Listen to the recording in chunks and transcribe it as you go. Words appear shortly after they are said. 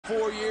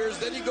4 years.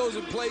 Then he goes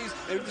and plays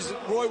and is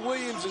Roy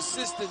Williams'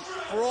 assistant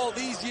for all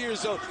these years.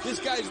 So this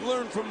guy's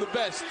learned from the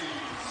best.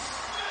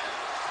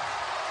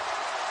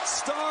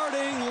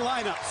 Starting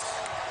lineups.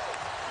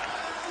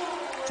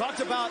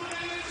 Talked about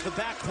the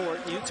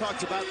backcourt. You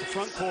talked about the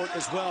front court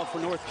as well for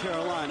North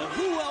Carolina.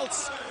 Who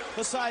else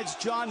besides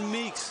John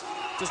Meeks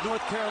does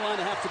North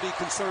Carolina have to be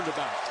concerned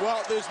about?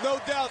 Well, there's no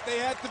doubt they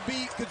have to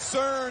be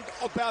concerned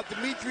about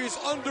Demetrius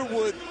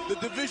Underwood, the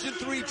Division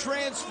III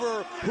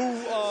transfer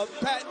who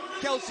Pat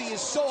Kelsey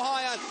is so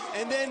high on.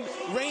 And then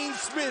Rain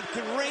Smith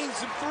can rain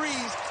some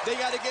threes. They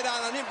got to get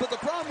on him. But the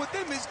problem with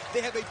them is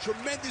they have a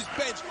tremendous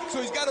bench. So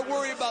he's got to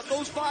worry about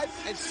those 5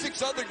 and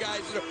 6 other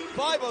guys,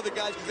 5 other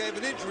guys, because they have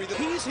an injury.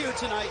 He's here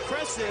tonight,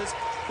 Chris is,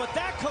 but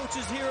that coach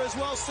is here as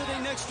well,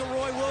 sitting next to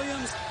Roy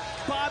Williams.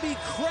 Bobby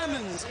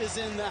Cremins is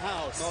in the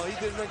house. Oh, he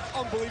did an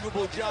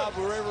unbelievable job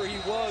wherever he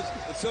was,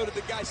 and so did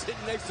the guy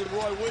sitting next to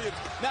Roy Williams.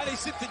 Now they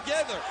sit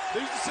together. They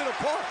used to sit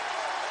apart.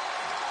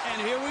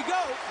 And here we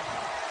go.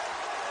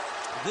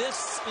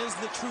 This is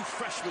the true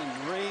freshman,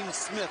 Rain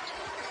Smith,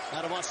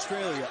 out of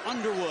Australia.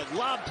 Underwood,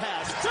 lob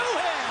pass, 2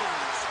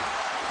 hands.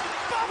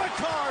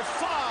 Babacar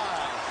 5.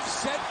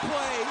 Set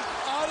play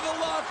out of the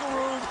locker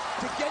room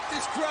to get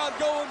this crowd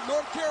going.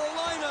 North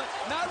Carolina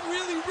not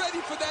really ready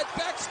for that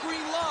back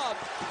screen lob.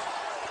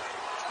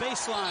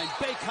 Baseline,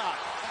 Baycott.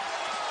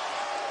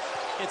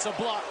 It's a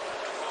block.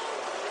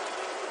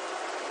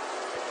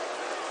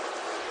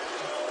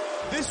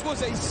 This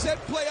was a set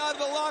play out of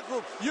the locker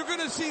room. You're going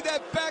to see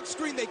that back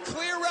screen. They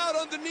clear out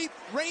underneath.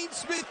 Rain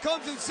Smith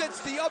comes and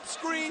sets the up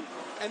screen,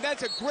 and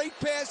that's a great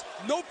pass.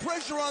 No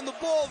pressure on the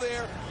ball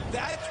there.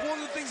 That's one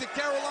of the things that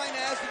Carolina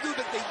has to do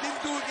that they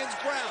didn't do against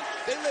Brown.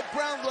 They let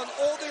Brown run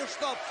all their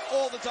stuff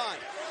all the time.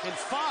 And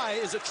Phi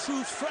is a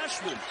true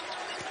freshman.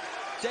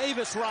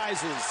 Davis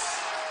rises.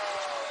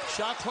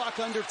 Shot clock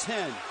under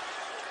 10.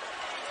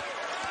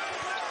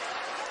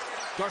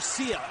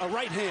 Garcia, a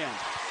right hand.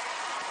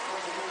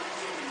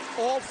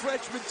 All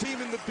freshman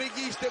team in the Big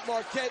East at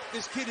Marquette.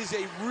 This kid is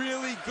a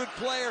really good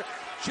player,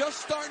 just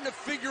starting to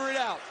figure it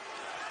out.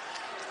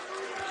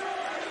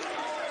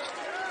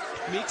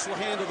 Meeks will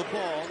handle the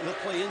ball. He'll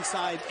play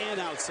inside and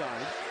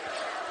outside.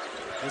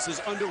 This is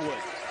Underwood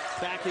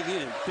backing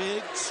in.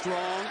 Big,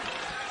 strong,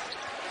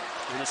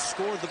 and has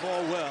scored the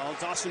ball well.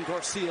 Dawson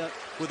Garcia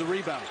with a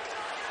rebound.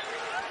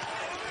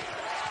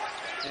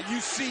 And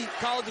you see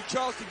College of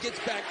Charleston gets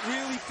back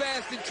really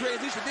fast in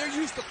transition. They're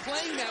used to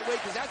playing that way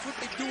because that's what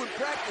they do in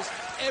practice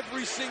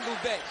every single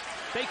day.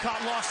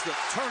 Baycott lost it.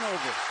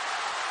 Turnover.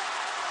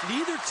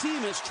 Neither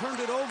team has turned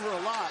it over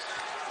a lot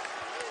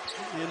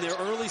in their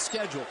early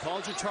schedule.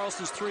 College of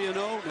Charleston's 3-0.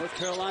 North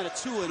Carolina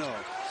 2-0.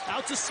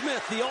 Out to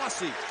Smith, the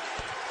Aussie.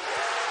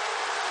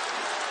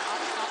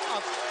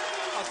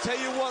 I'll tell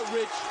you what,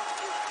 Rich.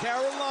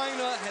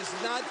 Carolina has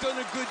not done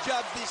a good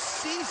job this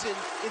season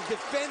in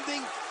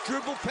defending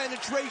dribble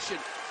penetration.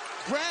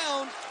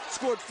 Brown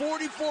scored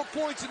 44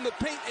 points in the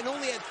paint and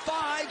only had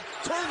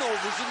 5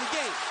 turnovers in the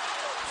game.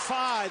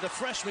 Phi, the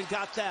freshman,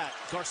 got that.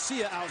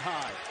 Garcia out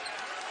high.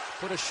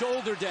 Put a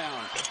shoulder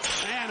down.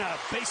 And a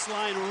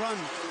baseline run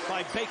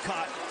by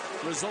Baycott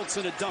results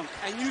in a dunk.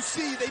 And you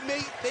see they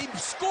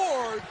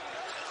scored,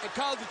 and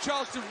College of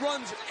Charleston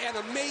runs and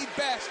a made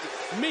basket.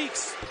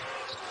 Meeks.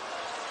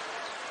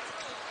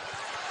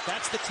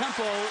 That's the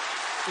tempo.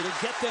 It'll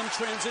get them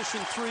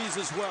transition threes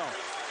as well.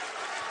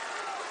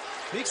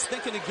 Meeks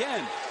thinking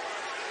again.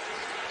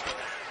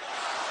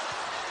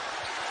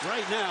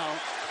 Right now,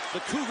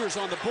 the Cougars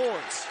on the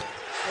boards.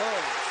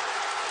 Oh.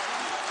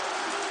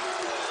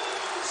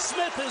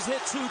 Smith has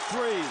hit 2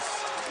 threes.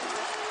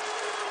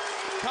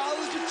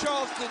 College of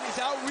Charleston is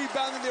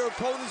out-rebounding their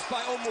opponents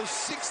by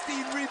almost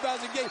 16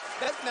 rebounds a game.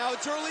 Now,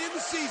 it's early in the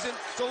season.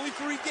 It's only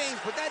 3 games,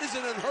 but that is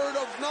an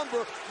unheard-of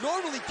number.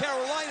 Normally,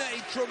 Carolina,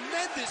 a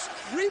tremendous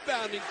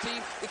rebounding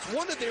team. It's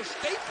one of their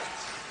staples.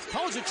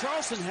 College of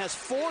Charleston has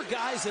 4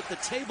 guys at the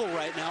table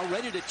right now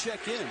ready to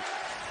check in.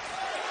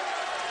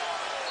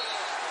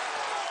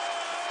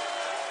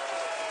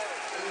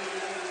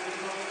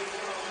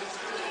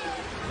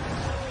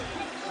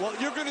 Well,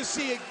 you're going to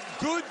see a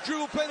good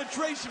dribble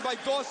penetration by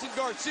Dawson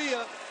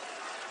Garcia.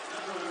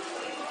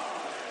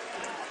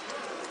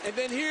 And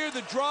then here,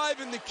 the drive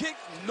and the kick.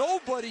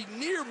 Nobody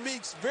near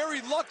Meeks.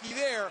 Very lucky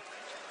there.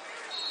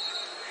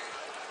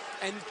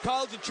 And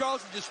College of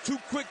Charleston just too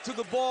quick to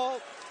the ball.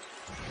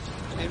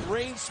 And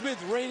Rain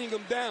Smith raining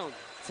them down.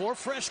 4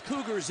 fresh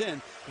Cougars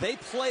in. They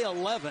play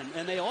 11,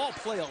 and they all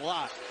play a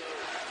lot.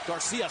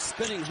 Garcia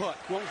spinning hook.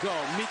 Won't go.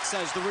 Meeks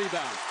has the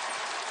rebound.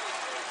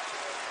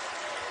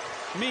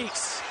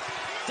 Meeks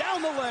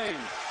down the lane.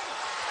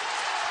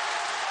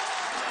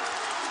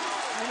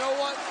 You know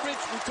what,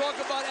 Rich? We talk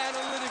about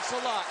analytics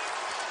a lot.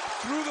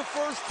 Through the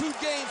first 2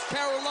 games,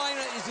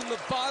 Carolina is in the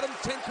bottom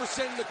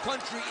 10% of the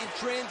country in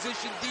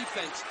transition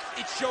defense.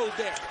 It showed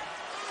there.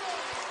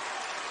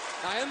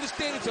 I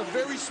understand it's a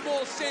very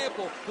small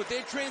sample, but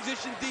their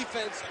transition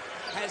defense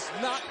has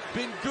not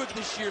been good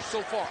this year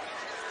so far.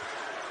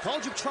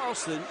 College of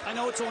Charleston, I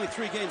know it's only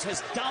 3 games,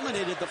 has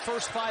dominated the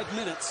first 5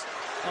 minutes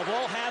of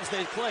all halves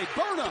they've played.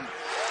 Burnham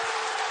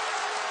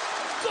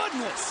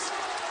goodness.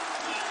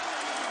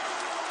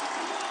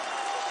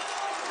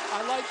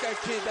 I like that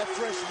kid, that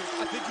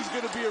freshman. I think he's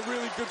going to be a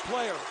really good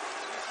player.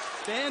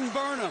 Ben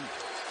Burnham.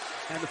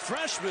 And the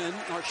freshmen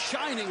are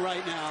shining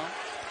right now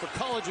for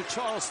College of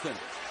Charleston.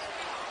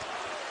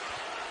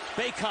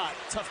 Baycott,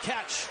 tough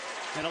catch,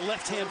 and a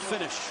left-hand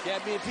finish. Yeah,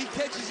 I mean, if he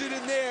catches it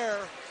in there,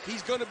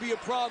 he's going to be a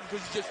problem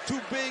because he's just too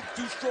big,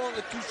 too strong,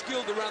 and too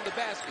skilled around the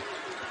basket.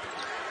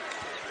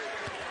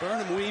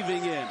 Burnham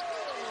weaving in.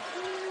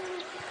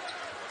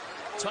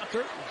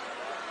 Tucker,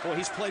 boy,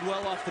 he's played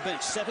well off the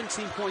bench.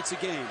 17 points a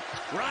game.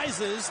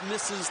 Rises,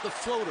 misses the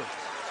floater.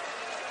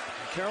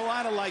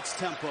 Carolina likes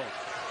tempo.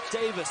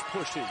 Davis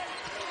pushing.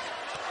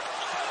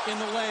 In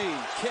the lane,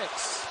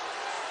 kicks.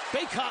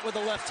 Baycott with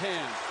the left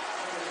hand.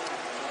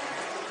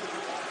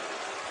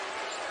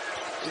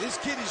 This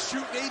kid is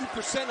shooting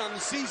 80% on the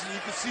season. You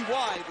can see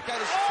why. The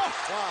kind of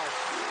wow.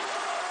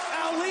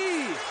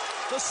 Ali,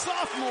 the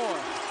sophomore.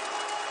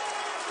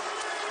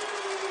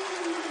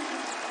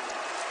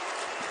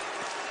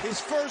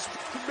 His first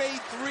made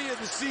 3 of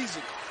the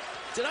season.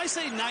 Did I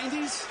say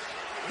 90s?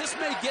 This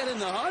may get in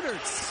the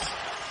hundreds.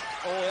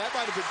 Oh, that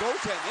might have been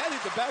goaltending. That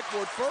hit the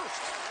backboard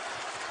first.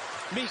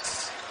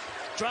 Meeks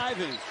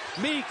driving.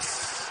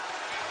 Meeks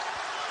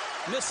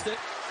missed it.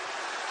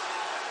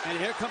 And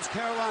here comes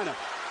Carolina.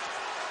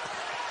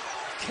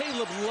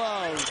 Caleb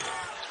Love.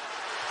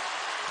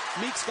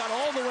 Meeks got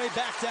all the way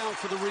back down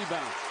for the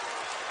rebound.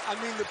 I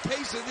mean, the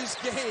pace of this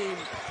game.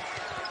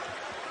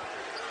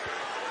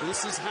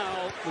 This is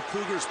how the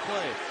Cougars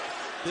play.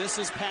 This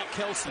is Pat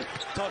Kelsey.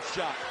 Tough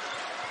shot.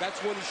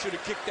 That's one he should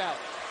have kicked out.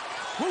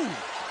 Woo!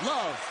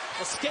 Love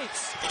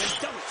escapes and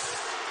dunks.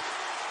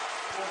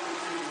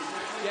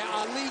 Yeah,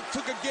 Ali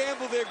took a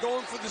gamble there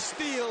going for the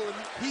steal, and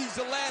he's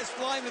the last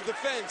line of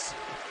defense.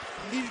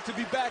 He needed to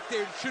be back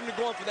there. Shouldn't have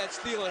gone for that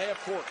steal at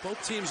half court.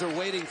 Both teams are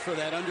waiting for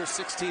that under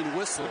 16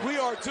 whistle. We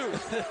are too.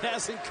 It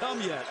hasn't come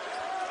yet.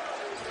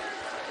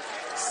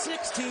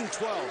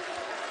 16-12.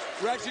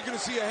 We're actually going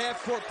to see a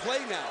half-court play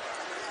now.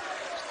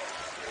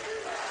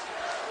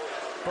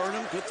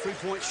 Burnham, good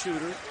three-point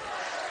shooter.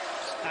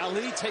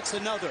 Ali takes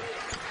another.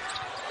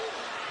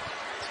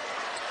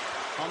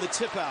 On the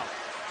tip out,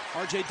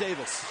 R.J.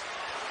 Davis.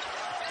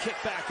 Kick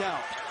back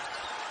out.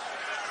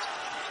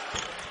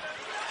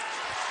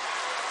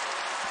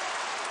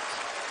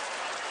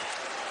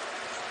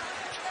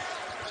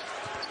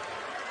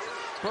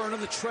 Burnham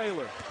the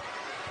trailer.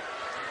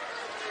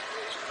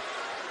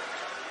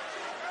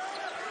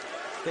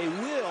 They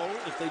will,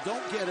 if they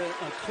don't get a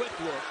quick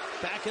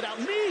look, back it out.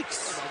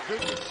 Meeks! Oh my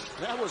goodness.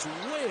 That was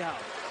way out.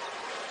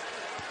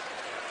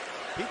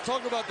 He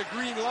talking about the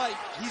green light.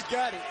 He's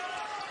got it.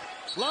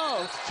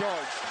 Love.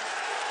 Charge.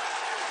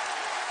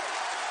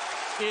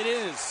 It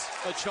is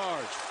a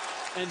charge.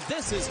 And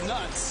this is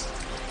nuts.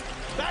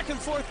 Back and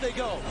forth they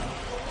go.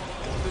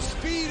 The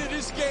speed of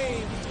this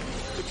game.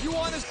 If you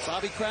want to...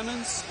 Bobby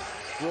Cremens,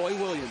 Roy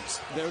Williams.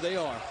 There they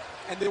are.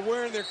 And they're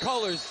wearing their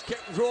colors.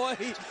 Roy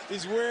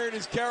is wearing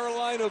his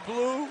Carolina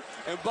blue,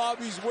 and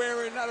Bobby's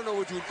wearing, I don't know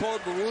what you would call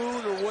it,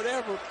 maroon or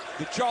whatever,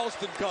 the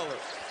Charleston color.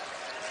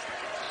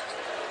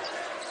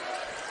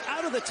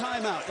 Out of the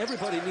timeout,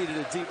 everybody needed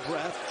a deep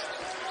breath.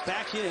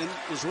 Back in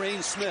is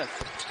Rain Smith.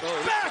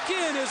 Back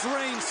in is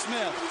Rain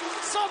Smith.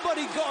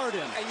 Somebody guard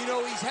him. And you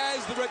know, he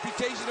has the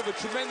reputation of a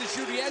tremendous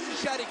shooter. He hasn't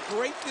shot it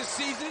great this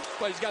season,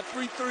 but he's got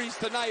 3 threes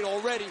tonight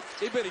already.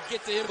 They better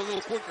get to him a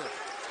little quicker.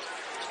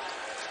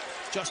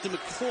 Justin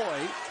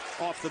McCoy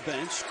off the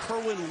bench.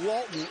 Kerwin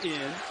Walton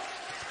in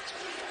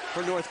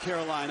for North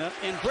Carolina.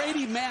 And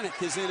Brady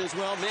Manick is in as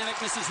well.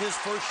 Manick misses his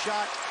first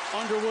shot.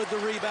 Underwood the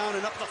rebound,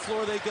 and up the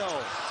floor they go.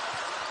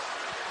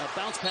 A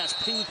bounce pass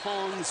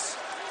ping-pongs,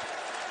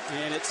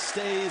 and it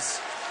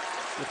stays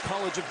with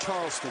College of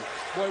Charleston.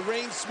 Boy,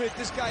 Rain Smith,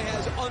 this guy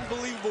has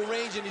unbelievable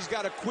range, and he's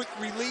got a quick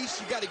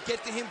release. You got to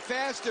get to him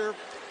faster.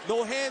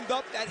 No hand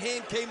up. That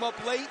hand came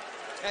up late.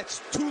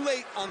 That's too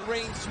late on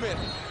Rain Smith.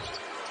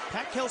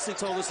 Pat Kelsey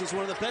told us he's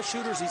one of the best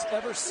shooters he's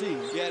ever seen.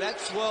 Yeah,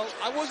 well,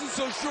 I wasn't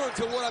so sure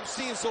until what I'm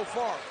seeing so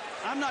far.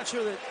 I'm not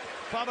sure that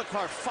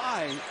Babacar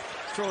Faye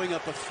throwing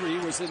up a 3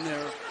 was in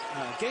their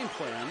game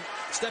plan.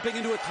 Stepping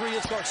into a 3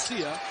 is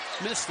Garcia.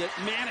 Missed it.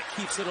 Manick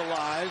keeps it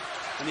alive.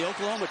 And the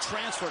Oklahoma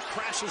transfer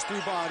crashes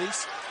through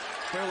bodies.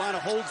 Carolina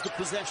holds the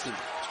possession.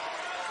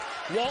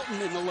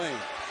 Walton in the lane.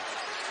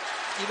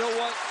 You know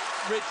what,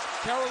 Rich?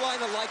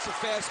 Carolina likes a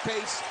fast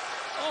pace.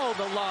 Oh,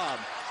 the lob.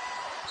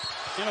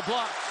 And a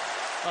block.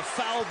 A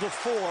foul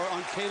before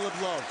on Caleb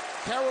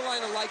Love.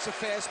 Carolina likes a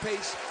fast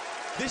pace.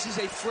 This is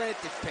a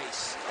frantic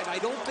pace, and I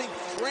don't think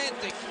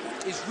frantic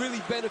is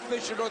really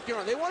beneficial to North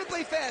Carolina. They want to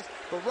play fast,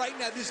 but right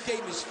now this game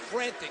is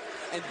frantic,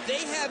 and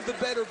they have the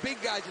better big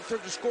guys in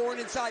terms of scoring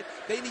inside.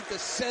 They need to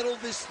settle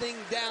this thing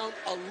down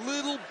a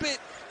little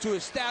bit to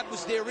establish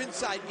their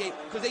inside game,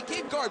 because they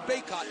can't guard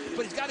Baycott,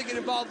 but he's got to get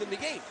involved in the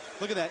game.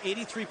 Look at that,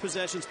 83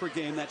 possessions per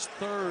game. That's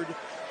 3rd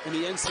in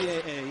the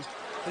NCAA.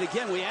 And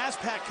again, we asked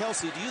Pat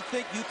Kelsey, do you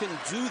think you can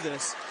do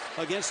this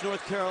against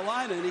North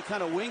Carolina? And he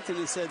kind of winked and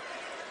he said,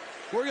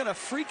 we're going to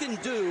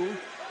freaking do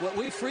What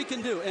we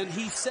freaking do. And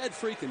he said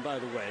freaking, by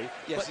the way.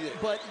 Yes, he did.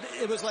 But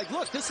it was like,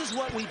 look, this is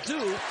what we do.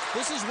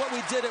 This is what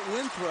we did at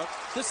Winthrop.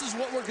 This is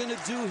what we're going to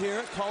do here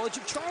at College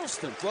of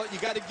Charleston. Well, you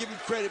got to give him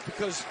credit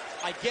because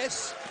I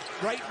guess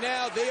right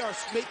now they are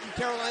making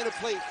Carolina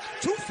play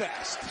too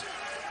fast.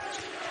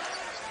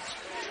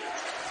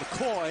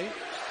 McCoy.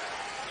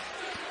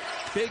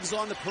 Biggs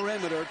on the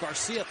perimeter.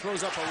 Garcia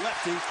throws up a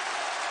lefty.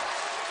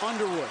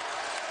 Underwood.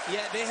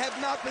 Yeah, they have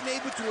not been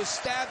able to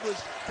establish,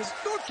 because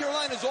North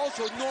Carolina is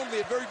also normally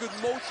a very good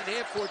motion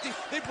half-court team.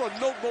 They brought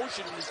no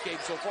motion in this game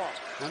so far.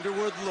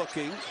 Underwood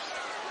looking.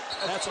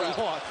 That's a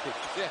lot.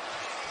 Yeah.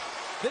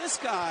 This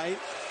guy,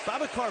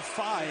 Babacar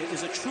Faye,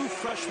 is a true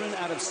freshman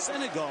out of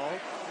Senegal.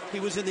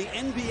 He was in the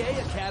NBA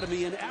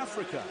Academy in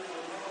Africa.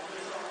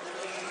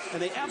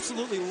 And they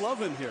absolutely love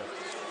him here.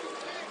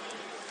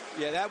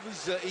 Yeah, that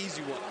was an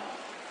easy one.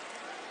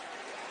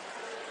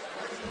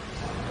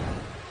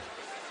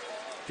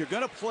 If you're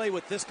going to play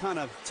with this kind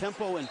of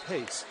tempo and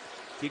pace,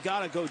 you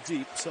got to go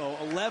deep. So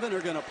 11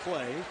 are going to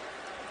play.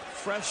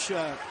 Fresh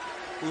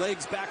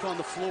legs back on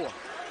the floor.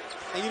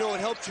 And, you know, it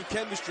helps your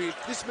chemistry.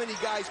 If this many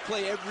guys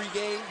play every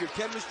game, your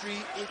chemistry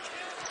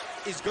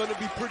is going to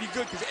be pretty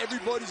good because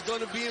everybody's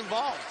going to be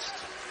involved.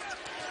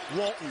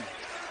 Walton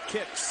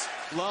kicks.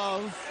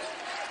 Love.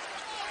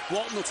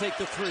 Walton will take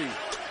the three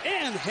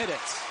and hit it.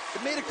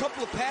 It made a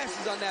couple of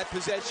passes on that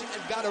possession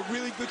and got a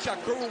really good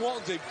shot. Kerwin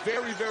Walton's a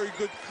very, very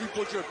good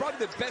three-point shooter.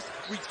 Probably the best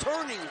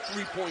returning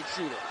three-point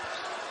shooter.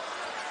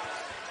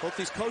 Both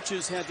these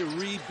coaches had to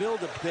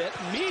rebuild a bit.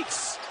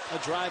 Meeks, a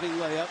driving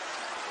layup.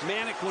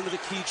 Manick, one of the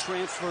key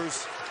transfers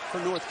for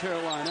North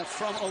Carolina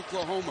from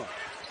Oklahoma.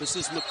 This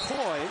is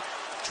McCoy,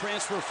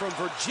 transfer from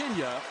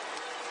Virginia,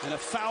 and a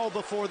foul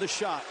before the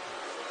shot.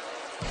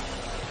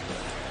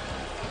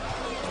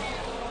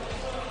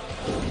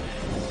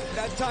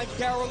 That time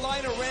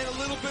Carolina ran a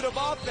little bit of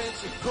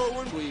offense and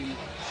Kerwin.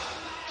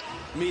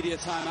 Media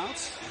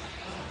timeouts.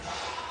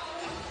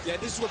 Yeah,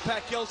 this is what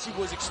Pat Kelsey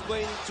was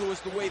explaining to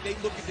us, the way they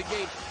look at the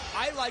game.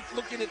 I like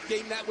looking at the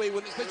game that way,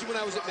 especially when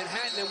I was at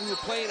Manhattan and we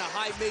were playing a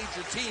high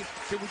major team.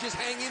 Can we just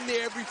hang in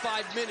there every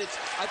 5 minutes?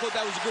 I thought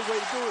that was a good way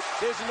to do it.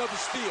 There's another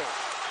steal.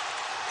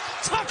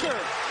 Tucker!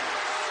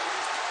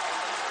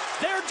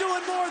 They're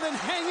doing more than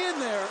hang in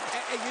there.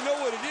 And you know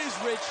what it is,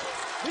 Rich?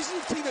 This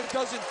is a team that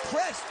doesn't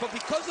press, but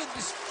because of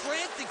this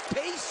frantic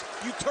pace,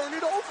 you turn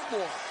it over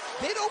more.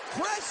 They don't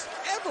press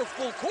ever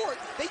full court.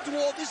 They do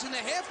all this in the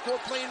half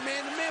court playing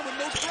man-to-man with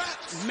no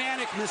traps.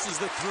 Manick misses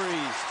the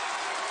three.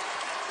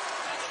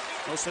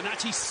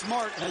 Osinachi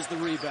Smart has the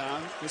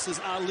rebound. This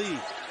is Ali.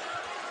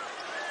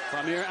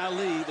 Premier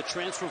Ali, the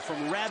transfer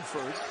from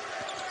Radford.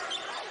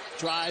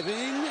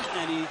 Driving,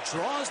 and he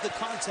draws the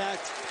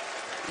contact.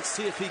 Let's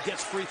see if he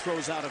gets free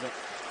throws out of it.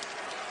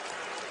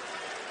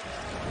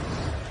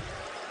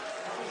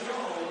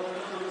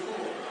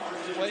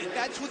 Well,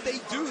 that's what they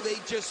do. They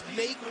just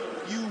make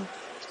you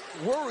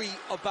worry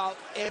about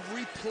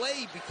every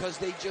play because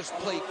they just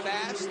play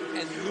fast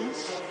and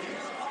loose.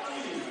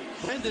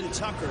 Brendan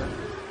Tucker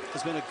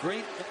has been a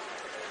great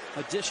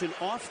addition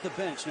off the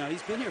bench. Now,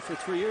 he's been here for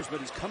 3 years, but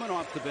he's coming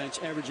off the bench,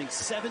 averaging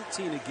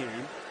 17 a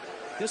game.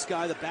 This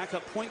guy, the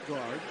backup point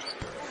guard,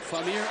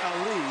 Famir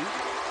Ali.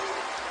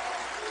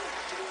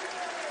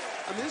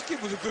 I mean, this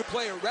kid was a good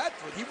player at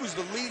Radford. He was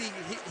the leading,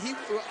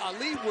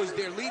 Ali was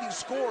their leading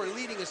scorer,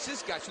 leading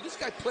assist guy. So this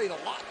guy played a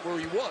lot where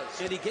he was.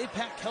 And he gave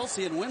Pat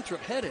Kelsey and Winthrop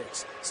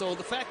headaches. So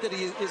the fact that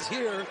he is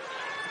here,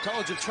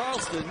 College of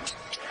Charleston.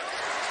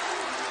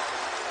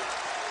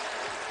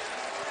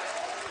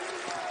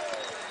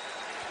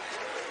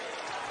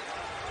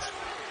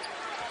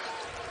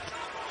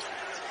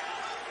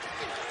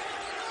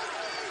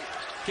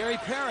 Gary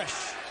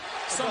Parrish,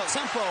 some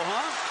tempo,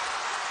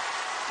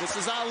 huh? This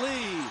is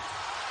Ali.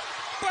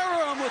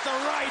 Burrow with the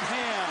right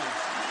hand.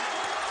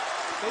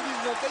 They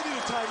need a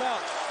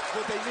timeout.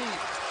 What they need.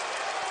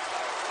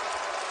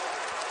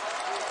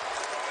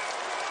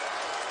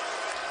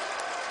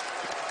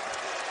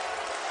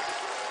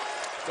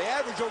 They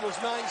average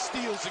almost 9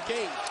 steals a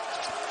game.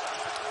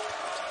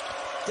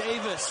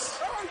 Davis.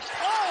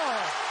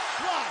 Oh,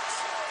 blocked.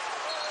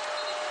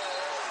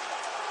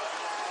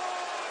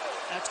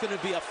 That's going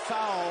to be a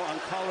foul on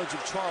College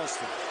of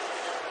Charleston.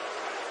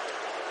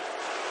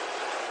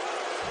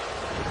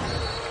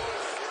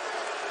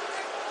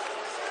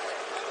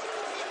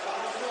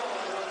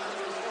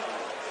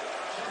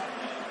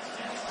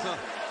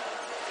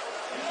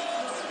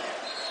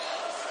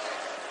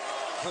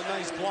 A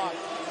nice block.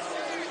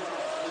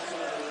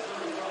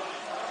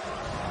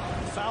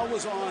 Foul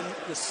was on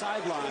the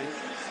sideline.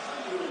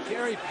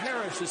 Gary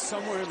Parrish is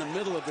somewhere in the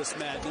middle of this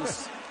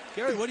madness.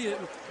 Gary, what do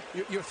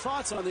your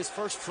thoughts on this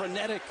first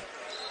frenetic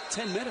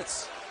 10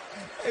 minutes?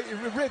 Hey,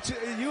 Rich,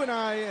 you and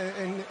I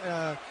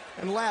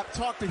and Lap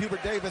talked to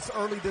Hubert Davis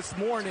early this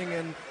morning,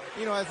 and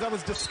you know, as I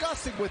was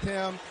discussing with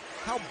him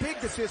how big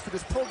this is for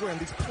this program,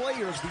 these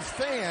players, these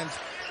fans,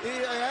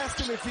 I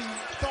asked him if he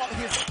thought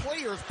his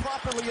players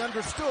properly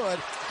understood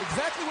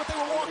exactly what they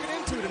were walking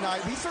into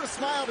tonight. He sort of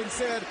smiled and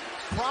said,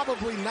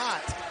 probably not.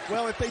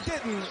 Well, if they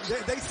didn't,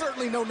 they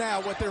certainly know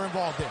now what they're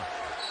involved in.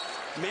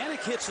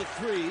 Manick hits a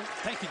three.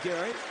 Thank you,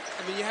 Gary.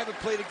 I mean, you haven't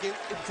played a game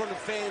in front of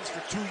fans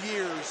for 2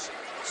 years,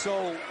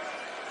 so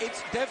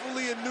it's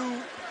definitely a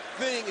new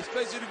thing,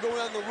 especially to go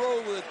down the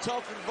road with a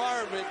tough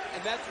environment,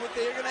 and that's what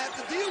they're going to have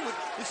to deal with.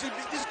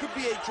 This could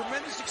be a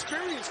tremendous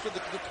experience for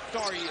the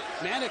Tar Heels.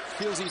 Manick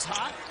feels he's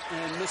hot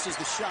and misses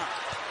the shot.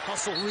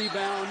 Hustle,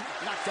 rebound,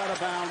 knocked out of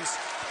bounds.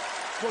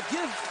 Well,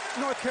 give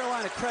North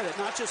Carolina credit,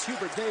 not just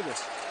Hubert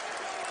Davis.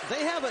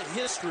 They have a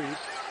history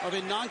of,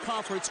 in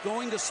non-conference,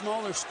 going to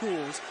smaller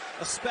schools,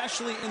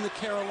 especially in the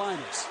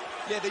Carolinas.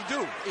 Yeah, they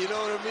do. You know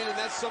what I mean? And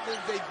that's something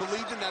they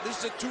believed in. Now, this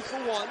is a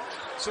 2-for-1,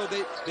 so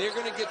they're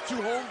going to get 2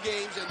 home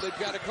games, and they've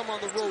got to come on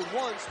the road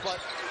once, but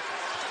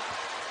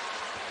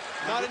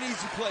not an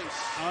easy place.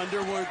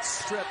 Underwood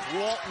strip,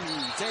 Walton,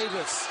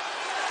 Davis.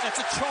 That's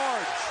a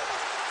charge.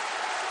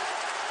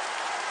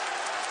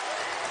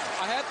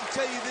 I have to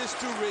tell you this,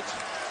 too, Rich.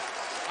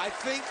 I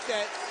think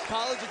that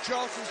College of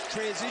Charleston's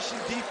transition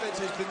defense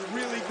has been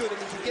really good. I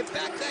mean, to get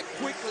back that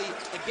quickly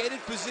and get in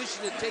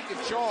position and take a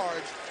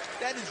charge,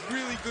 that is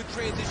really good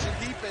transition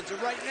defense.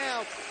 And right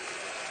now,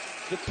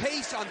 the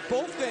pace on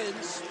both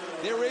ends,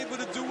 they're able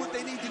to do what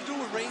they need to do.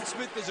 And Rain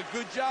Smith does a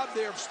good job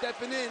there of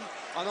stepping in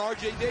on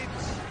R.J.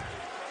 Davis.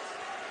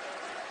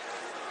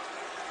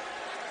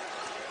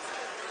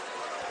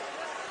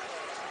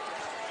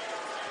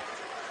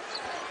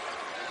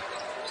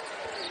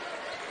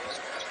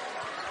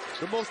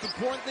 The most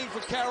important thing for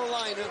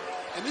Carolina,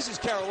 and this is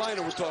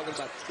Carolina we're talking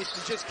about, is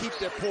to just keep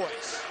their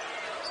poise.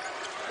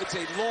 It's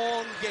a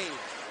long game.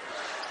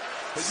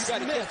 But you got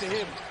to get to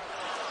him.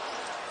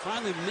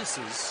 Finally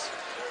misses.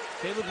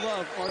 Caleb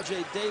Love,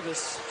 R.J.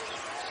 Davis,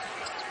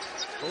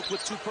 both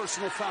with 2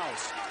 personal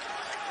fouls.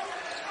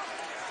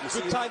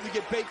 Good time to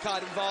get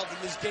Baycott involved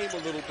in this game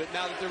a little bit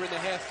now that they're in the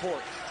half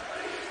court.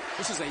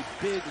 This is a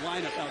big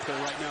lineup out there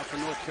right now for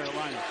North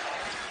Carolina.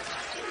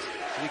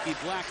 Leaky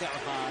Black out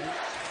high.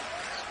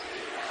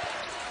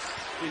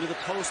 Into the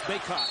post,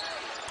 Baycott.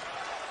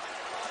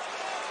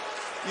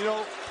 You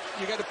know,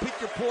 you got to pick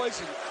your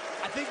poison.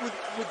 I think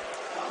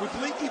with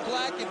Leaky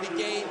Black in the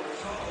game,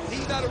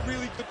 he's not a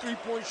really good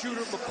three-point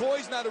shooter.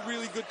 McCoy's not a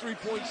really good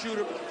three-point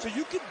shooter. So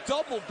you can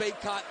double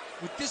Baycott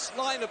with this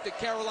lineup that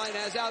Carolina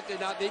has out there.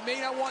 Now, they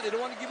don't want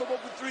to give up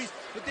open threes,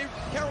 but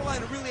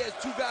Carolina really has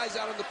 2 guys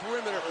out on the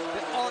perimeter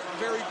that aren't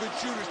very good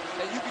shooters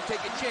that you can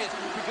take a chance,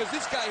 because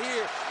this guy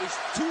here is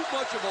too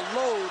much of a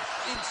load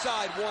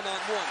inside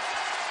one-on-one.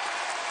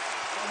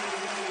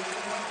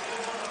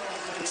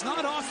 It's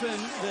not often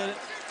that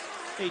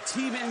a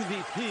team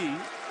MVP,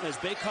 as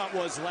Baycott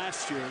was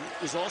last year,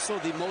 is also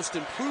the most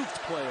improved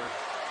player.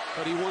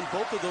 But he won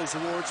both of those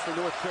awards for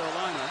North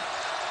Carolina.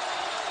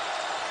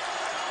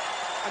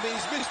 I mean,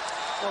 he's missed,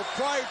 or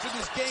prior to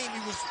this game,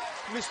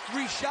 missed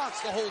 3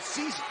 shots the whole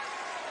season.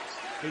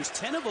 He was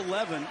 10 of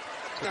 11,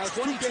 now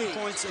 22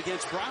 points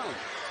against Brown.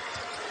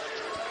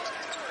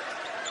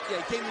 Yeah,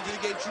 he came into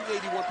the game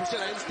shooting 81%.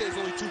 I understand it's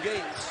only 2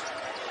 games.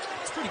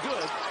 It's pretty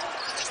good.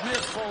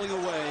 Smith falling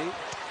away.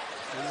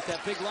 And with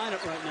that big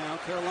lineup right now,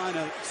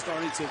 Carolina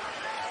starting to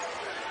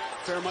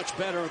fare much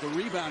better with the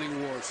rebounding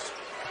wars.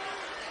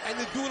 And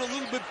they're doing a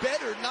little bit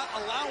better, not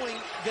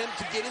allowing them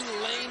to get in the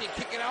lane and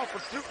kick it out for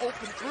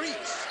open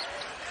threes.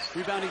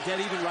 Rebounding dead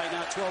even right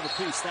now, 12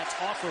 apiece. That's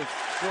off of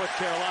North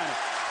Carolina.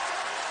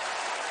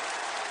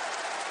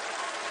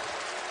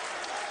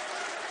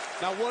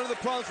 Now, one of the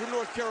problems for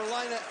North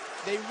Carolina,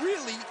 they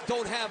really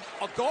don't have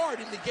a guard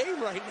in the game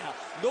right now.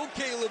 No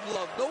Caleb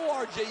Love, no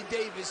R.J.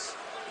 Davis.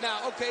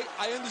 Now, okay,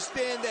 I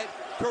understand that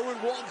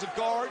Kerwin Walton's a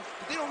guard,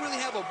 but they don't really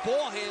have a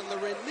ball handler,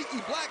 and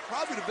Leaky Black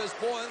probably the best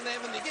ball handler they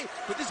have in the game.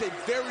 But this is a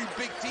very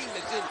big team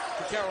that's in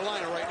for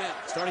Carolina right now.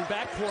 Starting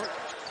backcourt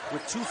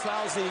with 2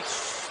 fouls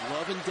each,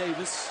 Love and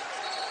Davis.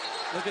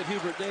 Look at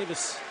Hubert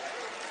Davis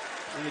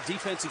in a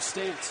defensive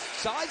stance.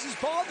 Size is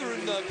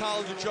bothering the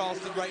College of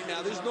Charleston right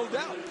now, there's no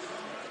doubt.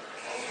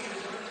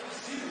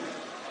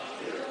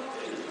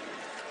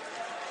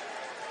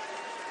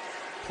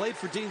 Played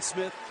for Dean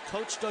Smith,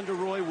 coached under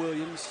Roy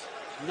Williams,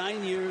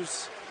 9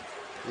 years,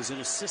 was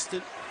an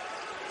assistant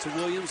to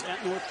Williams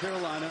at North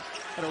Carolina.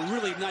 Had a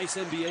really nice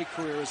NBA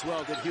career as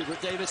well, did Hubert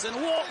Davis, and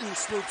Walton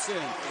swoops in.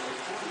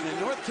 And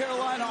North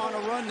Carolina on a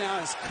run now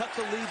has cut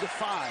the lead to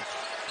 5.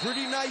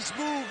 Pretty nice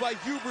move by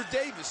Hubert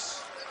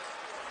Davis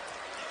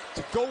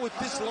to go with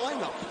this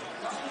lineup.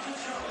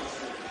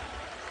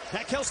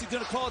 Pat Kelsey's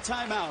going to call a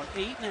timeout.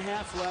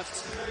 8.5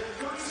 left,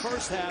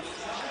 first half.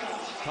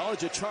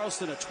 College of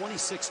Charleston a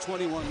 26-21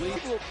 lead.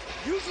 Well,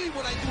 usually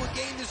when I do a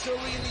game this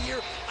early in the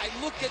year, I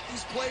look at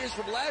these players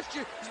from last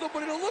year. There's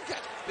nobody to look at.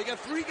 They got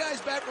 3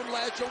 guys back from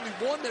last year, only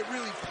 1 that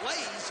really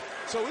plays.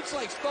 So it's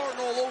like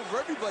starting all over for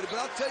everybody. But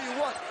I'll tell you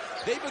what,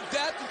 they've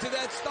adapted to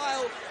that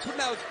style.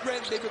 Now,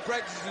 granted, they've been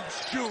practicing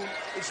since June.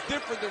 It's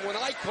different than when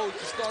I coached.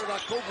 It started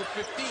October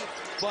 15th.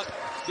 But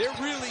they're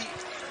really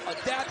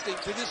adapting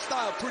to this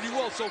style pretty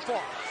well so far.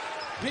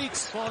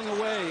 Peaks falling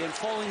away and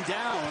falling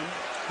down.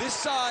 This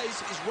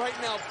size is right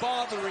now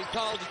bothering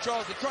College of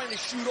Charleston, trying to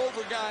shoot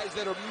over guys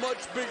that are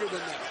much bigger than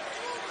them.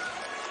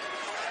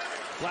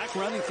 Black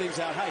running things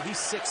out high. He's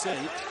 6'8".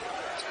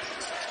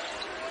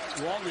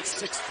 Walton at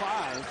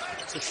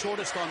 6'5", it's the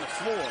shortest on the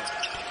floor.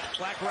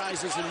 Black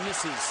rises and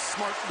misses.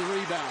 Smart the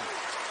rebound.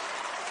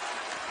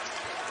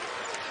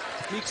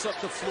 Meeks up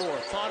the floor.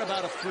 Thought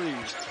about a three.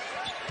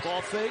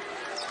 Ball fake.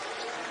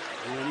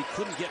 And he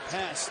couldn't get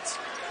past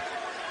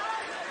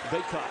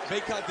Baycott.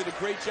 Baycott did a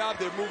great job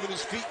there, moving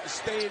his feet and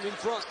staying in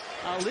front.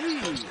 Ali.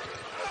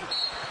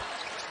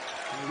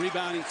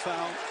 Rebounding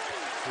foul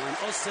on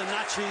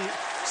Osinachi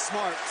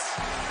Smart.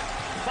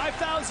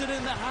 5,000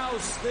 in the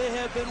house. They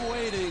have been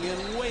waiting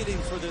and waiting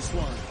for this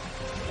one.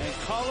 And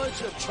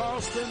College of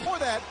Charleston. Before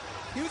that,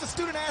 he was a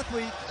student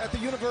athlete at the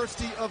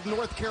University of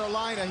North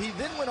Carolina. He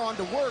then went on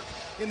to work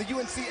in the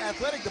UNC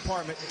athletic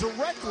department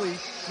directly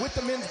with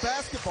the men's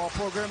basketball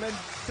program and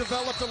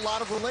developed a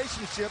lot of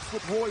relationships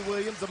with Roy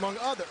Williams, among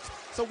others.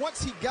 So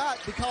once he got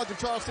the College of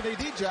Charleston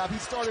AD job, he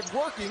started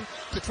working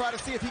to try to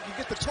see if he could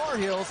get the Tar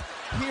Heels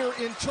here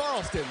in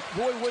Charleston.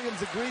 Roy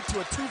Williams agreed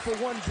to a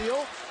 2-for-1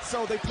 deal,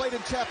 so they played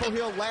in Chapel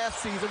Hill last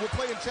season. We'll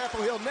play in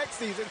Chapel Hill next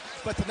season,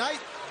 but tonight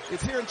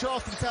it's here in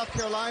Charleston, South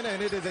Carolina,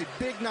 and it is a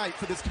big night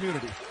for this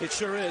community. It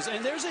sure is,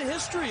 and there's a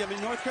history. I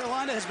mean, North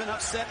Carolina has been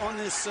upset on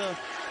this,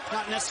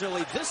 not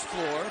necessarily this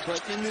floor,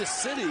 but in this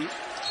city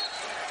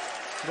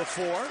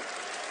before.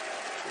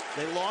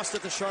 They lost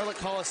at the Charlotte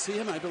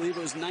Coliseum. I believe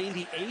it was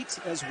 98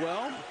 as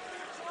well.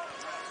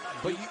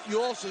 But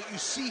you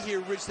see here,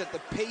 Rich, that the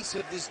pace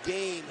of this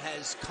game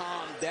has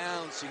calmed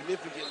down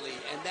significantly,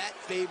 and that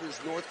favors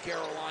North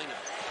Carolina.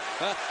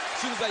 As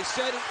soon as I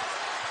said it.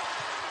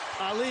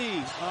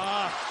 Ali.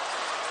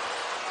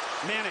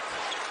 Manic.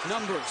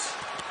 Numbers.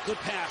 Good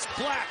pass.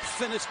 Black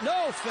finish.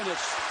 No finish.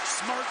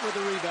 Smart with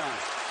the rebound.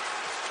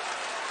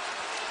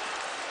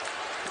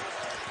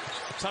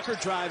 Tucker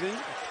driving.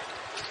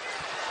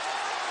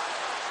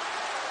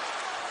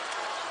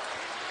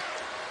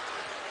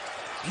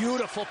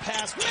 Beautiful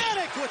pass.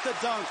 Manic with the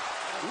dunk.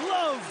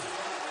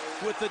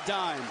 Love with the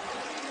dime.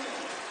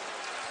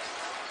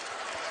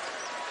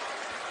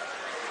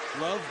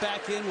 Love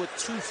back in with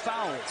 2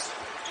 fouls.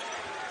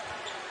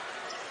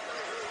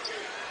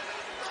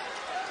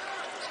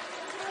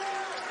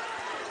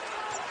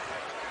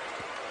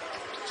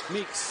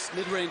 Meeks,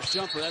 mid-range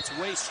jumper. That's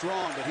way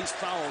strong, but he's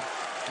fouled.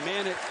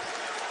 Manic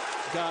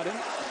got him.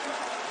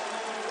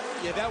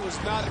 Yeah, that was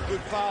not a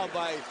good foul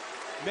by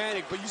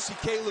Manic, but you see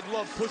Caleb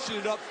Love pushing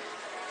it up.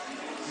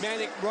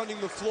 Manic running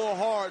the floor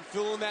hard,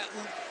 filling that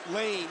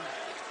lane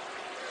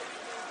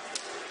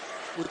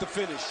with the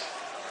finish.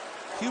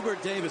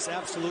 Hubert Davis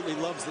absolutely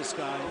loves this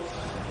guy.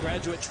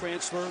 Graduate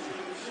transfer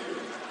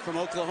from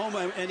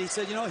Oklahoma, and he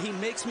said, you know, he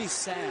makes me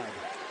sad.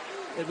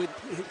 And we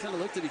kind of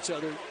looked at each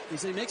other. He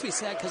said, he makes me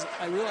sad because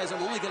I realize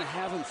I'm only going to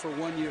have him for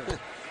 1 year.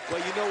 Well,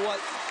 you know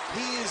what?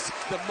 He is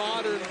the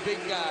modern big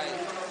guy.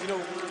 You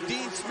know,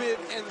 Dean Smith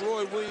and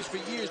Roy Williams for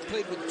years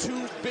played with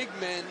 2 big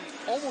men,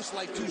 almost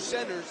like 2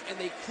 centers, and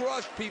they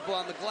crushed people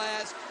on the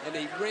glass, and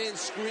they ran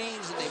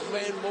screens, and they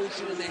ran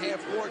motion in the half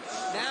court.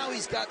 Now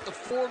he's got the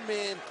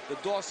 4-man, the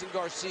Dawson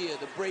Garcia,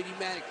 the Brady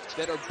Manic,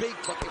 that are big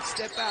but can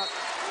step out.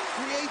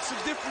 Creates a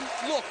different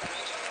look.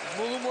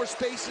 A little more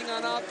spacing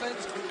on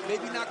offense.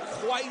 Maybe not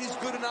quite as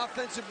good an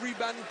offensive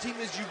rebounding team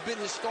as you've been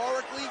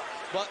historically,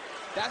 but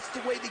that's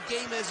the way the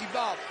game has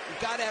evolved.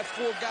 You've got to have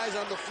 4 guys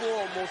on the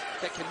floor almost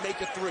that can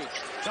make a 3.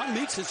 John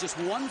Meeks is just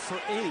 1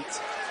 for 8.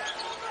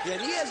 Yeah,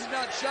 and he has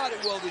not shot it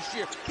well this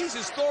year. He's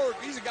historic.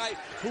 He's a guy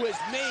who has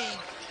made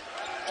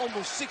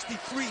almost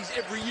 63s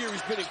every year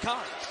he's been in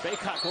college.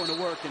 Baycott going to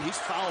work, and he's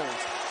fouled.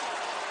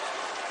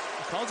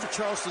 The College of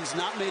Charleston's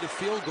not made a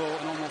field goal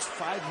in almost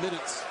 5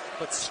 minutes,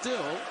 but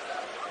still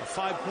a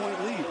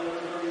 5-point lead.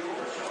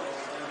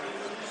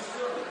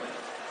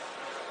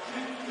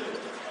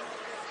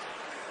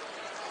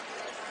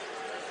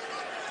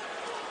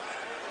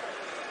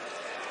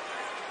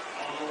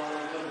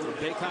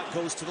 Baycott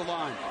goes to the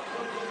line.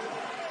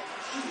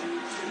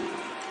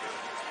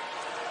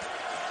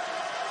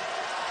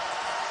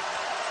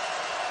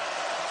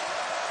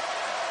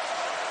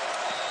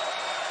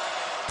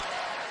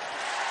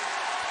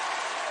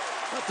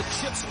 Let the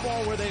chips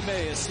fall where they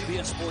may, as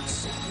CBS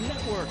Sports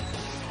Network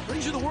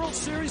brings you the World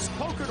Series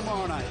poker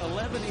tomorrow night,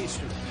 11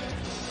 Eastern.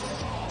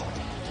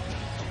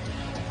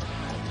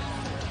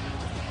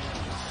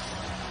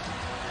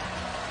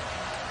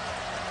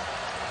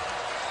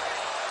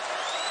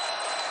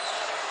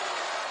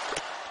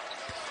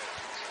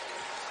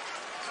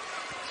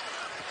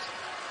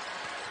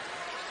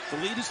 The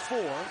lead is 4.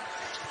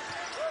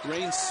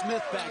 Rain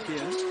Smith back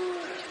in.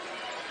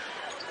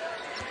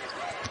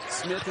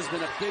 Smith has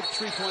been a big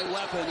 3-point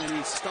weapon, and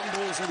he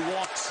stumbles and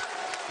walks.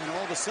 And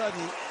all of a sudden,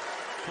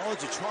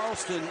 College of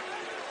Charleston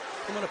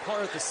coming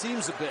apart at the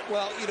seams a bit.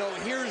 Well, you know,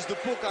 here's the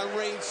book on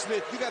Rain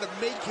Smith. You got to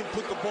make him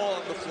put the ball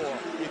on the floor.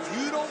 If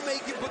you don't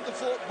make him put the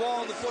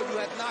ball on the floor, you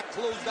have not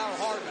closed out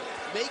hard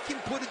enough. Make him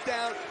put it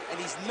down, and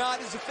he's not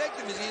as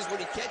effective as he is when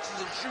he catches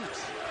and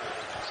shoots.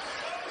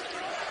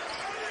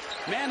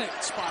 Manic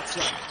spots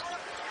up.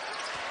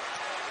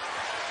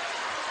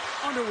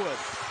 Underwood.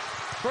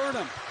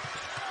 Burnham.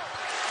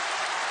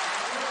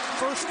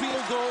 First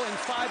field goal in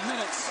 5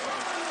 minutes.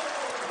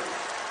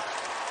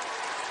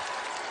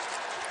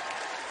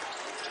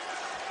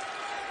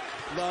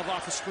 Love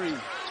off the screen.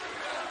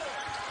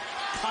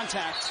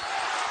 Contact.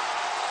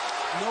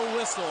 No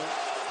whistle.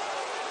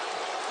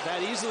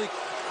 That easily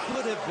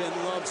could have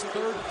been Love's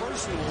third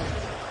personal.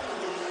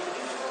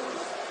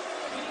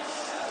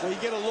 Well, you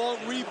get a long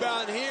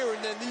rebound here,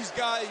 and then these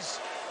guys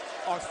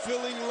are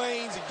filling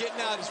lanes and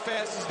getting out as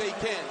fast as they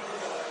can.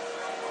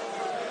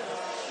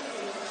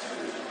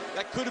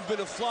 That could have been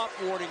a flop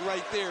warning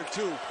right there,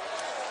 too.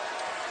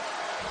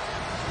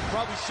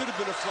 Probably should have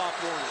been a flop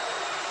warning.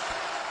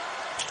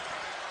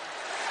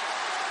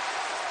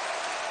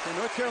 And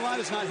North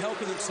Carolina's not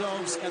helping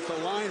themselves at the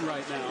line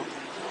right now.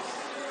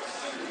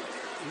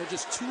 They're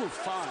just 2 of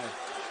 5.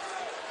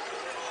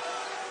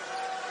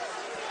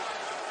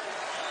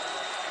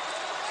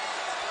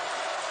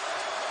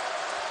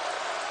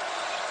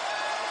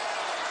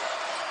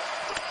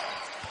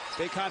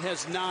 Baycott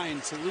has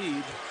 9 to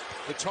lead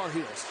the Tar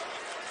Heels.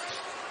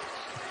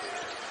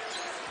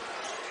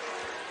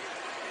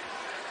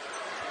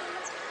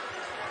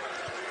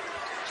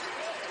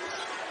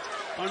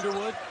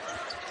 Underwood,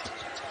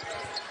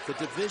 the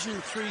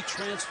Division III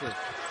transfer.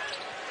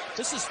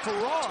 This is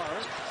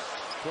Farrar.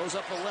 Throws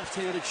up a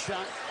left-handed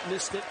shot,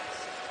 missed it.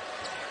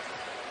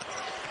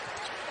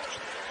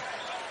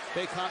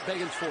 Baycott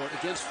begging for it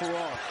against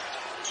Farrar.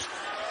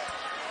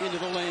 Into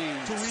the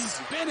lane. Too easy.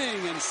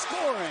 Spinning and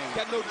scoring.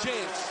 Got no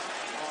chance.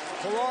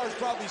 Farrar's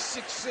probably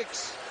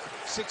 6'6",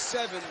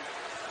 6'7",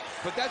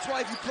 but that's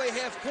why if you play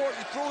half court,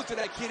 you throw it to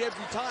that kid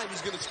every time,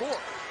 he's going to score.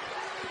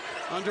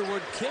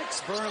 Underwood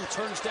kicks. Burnham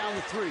turns down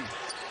the 3.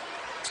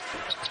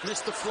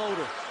 Missed the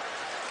floater.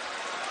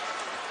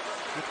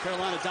 North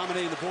Carolina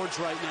dominating the boards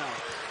right now.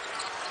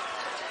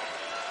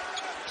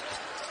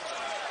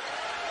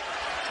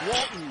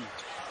 Walton.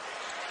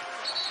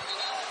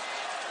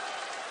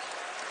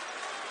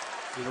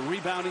 And a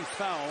rebounding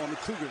foul on the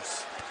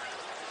Cougars.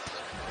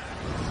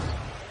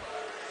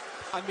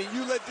 I mean,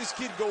 you let this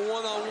kid go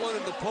one-on-one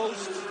in the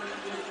post,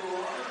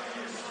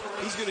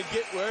 he's going to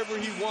get wherever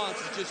he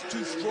wants. He's just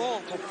too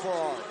strong for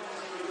Farrar.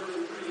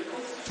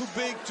 Too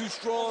big, too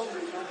strong,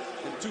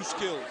 and too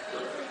skilled.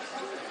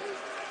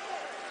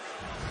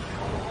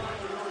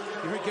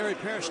 You heard Gary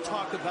Parrish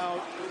talk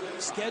about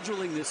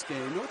scheduling this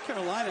game. North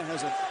Carolina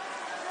has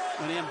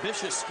an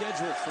ambitious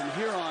schedule from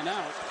here on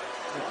out.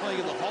 They're playing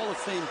in the Hall of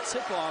Fame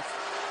tip-off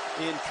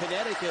in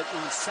Connecticut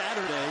on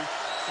Saturday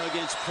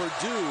against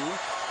Purdue.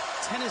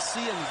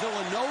 Tennessee and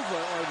Villanova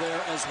are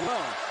there as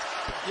well.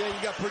 Yeah,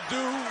 you got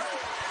Purdue,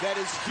 that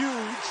is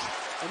huge,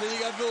 and then you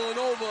got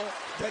Villanova,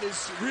 that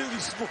is really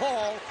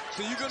small,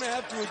 so you're going to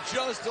have to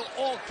adjust to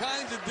all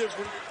kinds of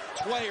different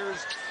players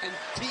and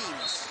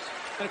teams.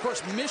 And, of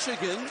course,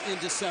 Michigan in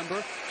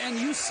December and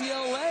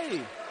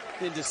UCLA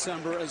in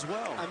December as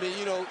well. I mean,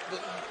 you know,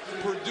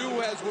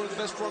 Purdue has one of the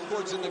best front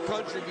courts in the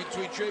country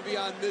between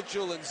Travion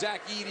Mitchell and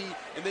Zach Edey,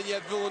 and then you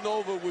have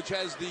Villanova, which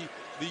has the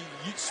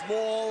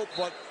small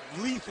but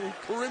lethal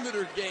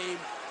perimeter game.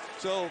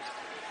 So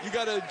you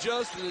got to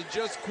adjust and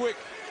adjust quick.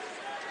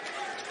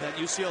 That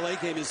UCLA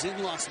game is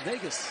in Las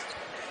Vegas.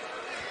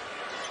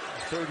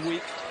 Third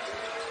week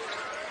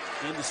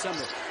in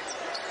December.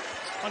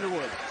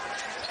 Underwood.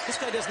 This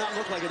guy does not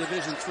look like a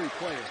Division III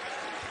player.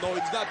 No,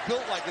 he's not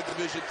built like a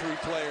Division III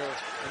player,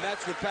 and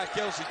that's what Pat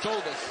Kelsey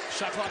told us.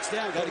 Shot clock's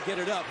down, got to get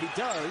it up. He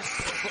does,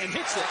 and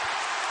hits it.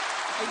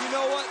 And you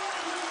know what?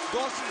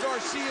 Dawson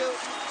Garcia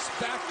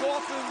backed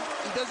off him.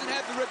 He doesn't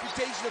have the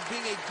reputation of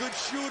being a good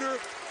shooter,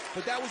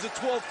 but that was a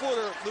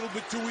 12-footer, a little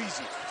bit too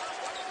easy.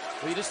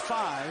 Lead is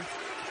 5.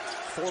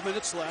 4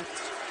 minutes left.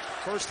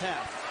 First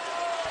half.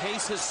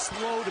 Pace has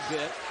slowed a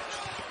bit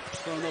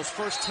from those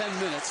first 10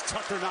 minutes.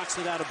 Tucker knocks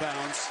it out of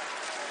bounds.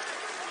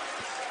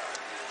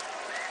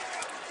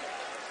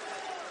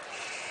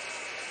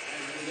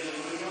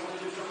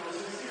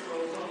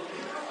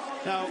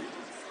 Now,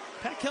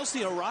 Pat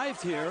Kelsey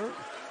arrived here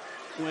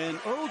when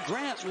Earl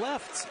Grant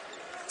left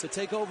to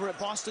take over at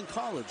Boston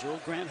College. Earl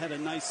Grant had a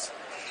nice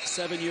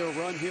 7-year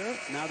run here.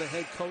 Now the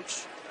head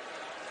coach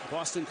at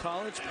Boston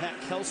College. Pat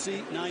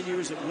Kelsey, 9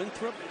 years at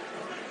Winthrop.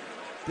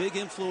 Big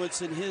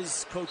influence in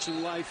his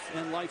coaching life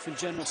and life in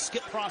general.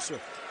 Skip Prosser.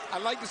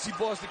 I'd like to see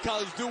Boston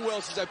College do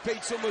well since I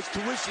paid so much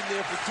tuition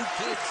there for 2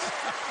 kids.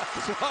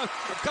 So I'm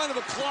kind of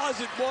a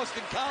closet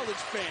Boston College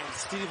fan.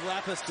 Steve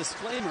Lapis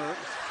disclaimer.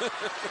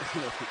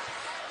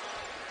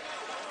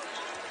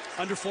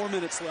 Under 4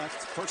 minutes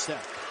left, first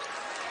half.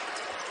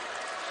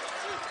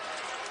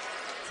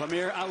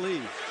 Famir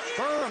Ali.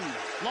 Firm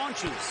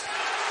launches.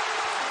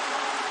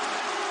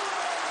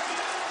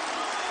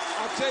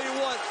 I'll tell you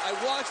what, I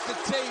watched the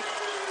tape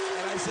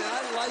and I said,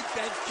 I like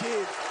that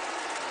kid.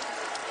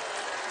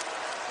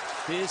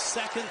 His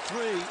second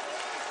 3.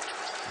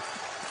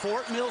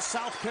 Fort Mill,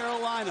 South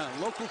Carolina.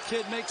 Local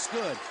kid makes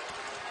good.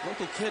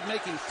 Local kid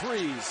making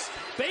 3s.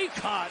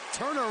 Baycott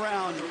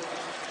turnaround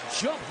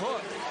jump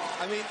hook.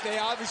 I mean, they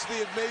obviously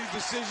have made a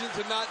decision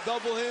to not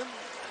double him.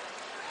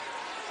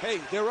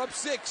 Hey, they're up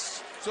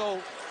 6.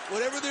 So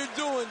whatever they're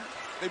doing,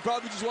 they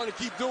probably just want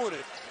to keep doing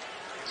it.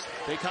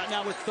 Baycott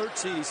now with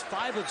 13. He's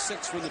 5 of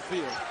 6 from the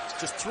field.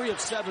 Just 3 of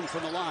 7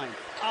 from the line.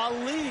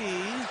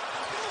 Ali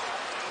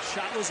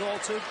Shot was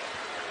altered.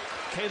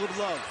 Caleb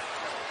Love.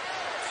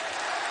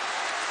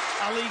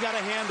 Ali got a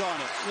hand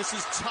on it. This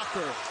is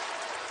Tucker.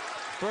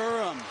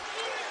 Burham.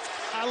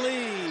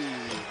 Ali.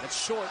 That's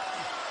short.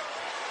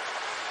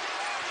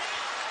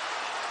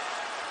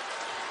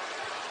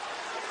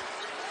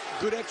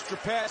 Good extra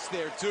pass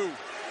there, too.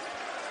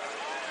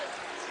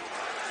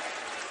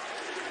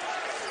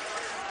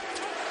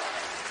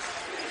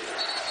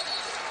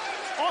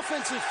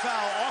 Offensive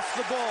foul off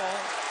the ball,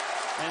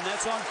 and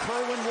that's on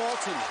Kerwin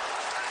Walton.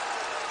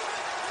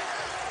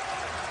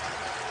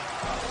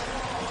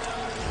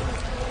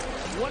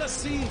 What a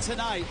scene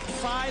tonight.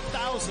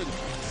 5,000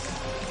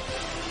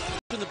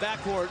 in the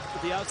backcourt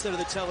at the outset of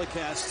the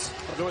telecasts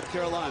of North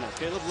Carolina.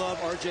 Caleb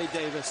Love, R.J.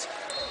 Davis.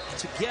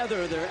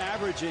 Together, they're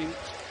averaging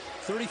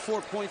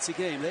 34 points a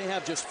game. They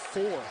have just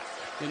 4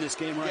 in this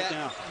game right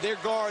now. Their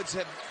guards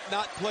have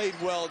not played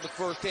well in the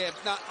first half,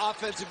 not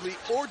offensively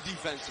or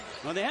defensively.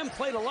 Well, they haven't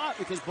played a lot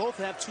because both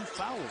have 2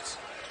 fouls.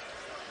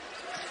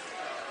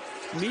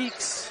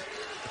 Meeks,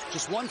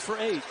 just 1 for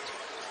 8.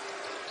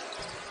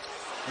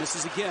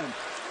 Misses again.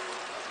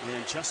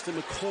 And Justin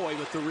McCoy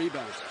with the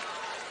rebound.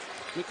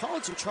 The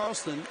College of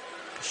Charleston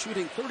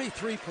shooting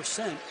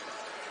 33%.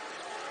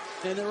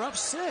 And they're up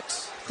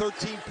 6.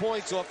 13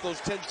 points off those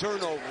 10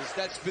 turnovers.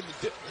 That's been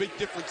the big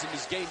difference in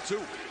this game,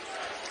 too.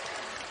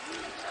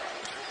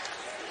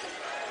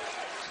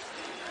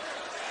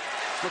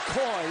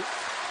 McCoy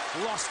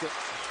lost it.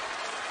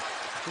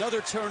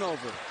 Another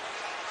turnover.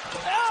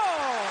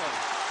 Oh!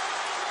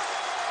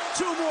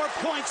 2 more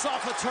points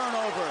off a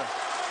turnover.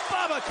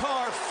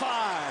 Babacar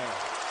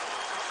 5.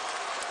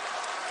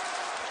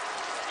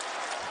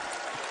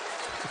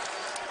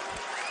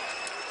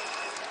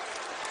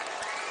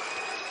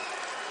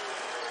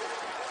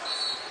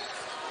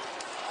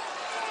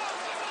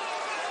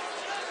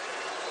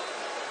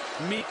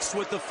 Meeks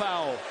with the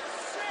foul.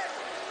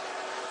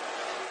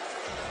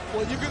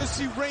 Well, you're going to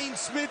see Rain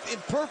Smith in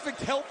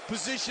perfect help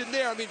position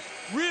there. I mean,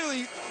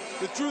 really,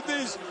 the truth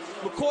is,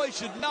 McCoy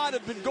should not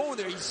have been going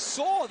there. He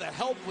saw the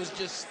help was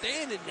just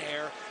standing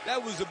there.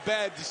 That was a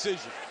bad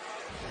decision.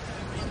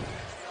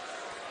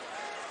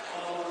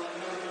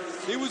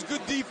 It was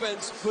good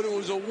defense, but it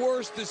was a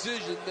worse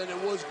decision than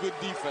it was good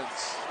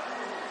defense.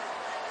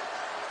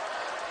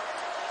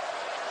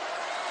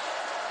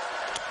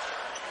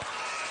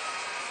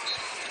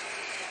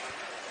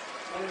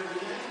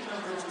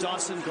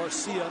 Dawson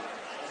Garcia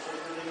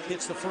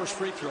hits the first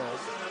free throw.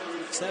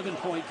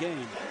 7-point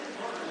game.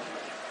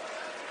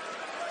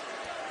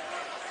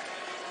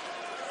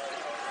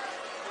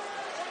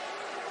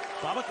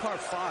 Babacar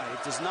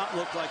 5 does not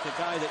look like a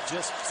guy that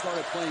just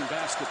started playing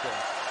basketball.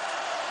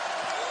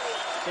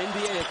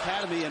 NBA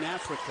Academy in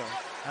Africa,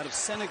 out of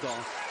Senegal.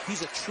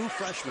 He's a true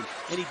freshman,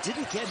 and he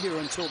didn't get here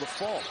until the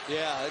fall.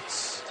 Yeah,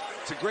 it's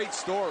a great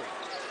story.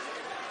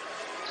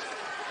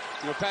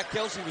 You know, Pat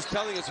Kelsey was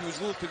telling us he was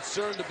a little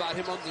concerned about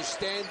him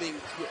understanding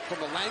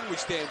from a language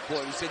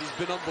standpoint. He said he's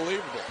been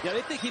unbelievable. Yeah,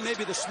 they think he may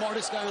be the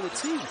smartest guy on the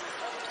team.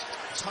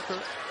 Tucker,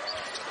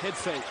 head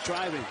fake,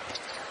 driving,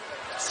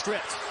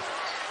 stripped.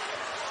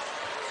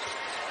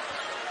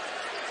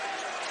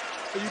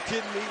 Are you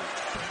kidding me?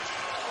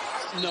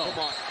 No.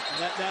 Come on.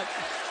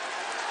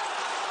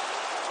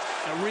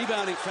 A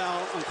rebounding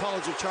foul on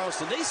College of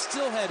Charleston. They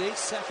still had 8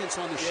 seconds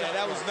on the shot. Yeah,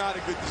 that was not a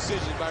good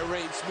decision by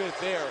Rain Smith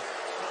there.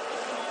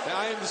 Now,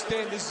 I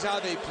understand this is how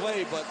they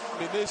play, but, I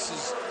mean, this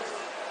is...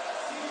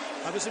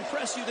 I was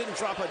impressed you didn't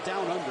drop a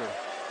down under.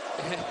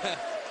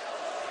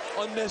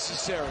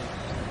 Unnecessary.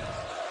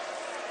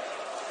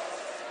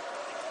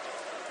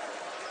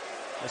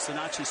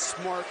 Sinachi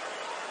smart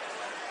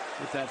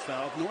with that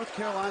foul. If North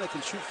Carolina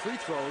can shoot free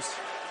throws,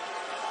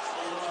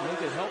 they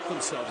could help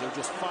themselves. They're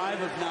just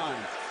 5 of 9.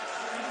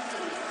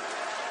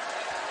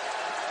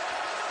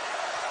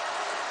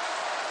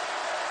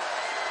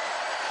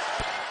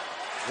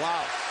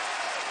 Wow.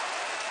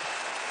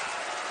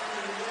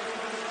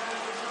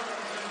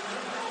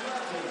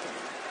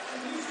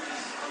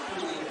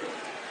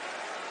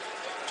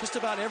 Just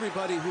about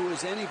everybody who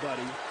is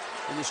anybody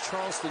in this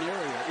Charleston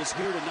area is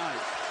here tonight.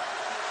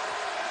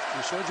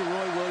 We showed you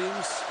Roy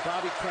Williams,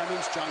 Bobby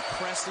Cremins, John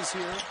Kress is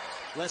here,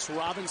 Les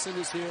Robinson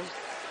is here.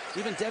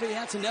 Even Debbie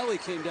Antonelli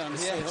came down to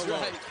say hello.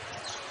 Right.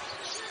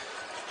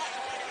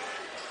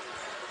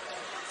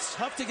 It's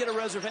tough to get a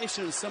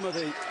reservation in some of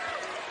the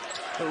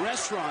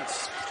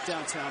restaurants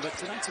downtown, but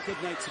tonight's a good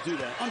night to do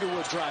that.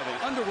 Underwood driving,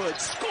 Underwood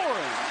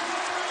scoring.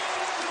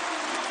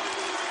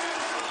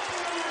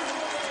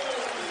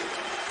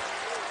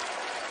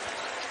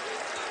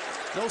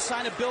 No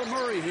sign of Bill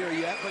Murray here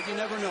yet, but you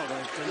never know.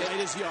 The night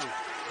is young.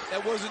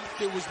 There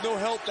was no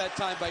help that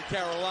time by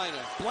Carolina.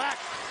 Black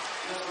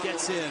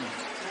gets in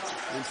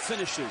and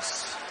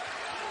finishes.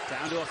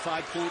 Down to a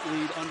 5-point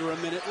lead, under a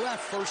minute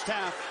left, first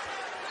half.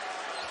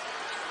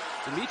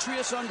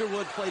 Demetrius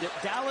Underwood played at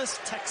Dallas,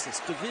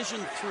 Texas, Division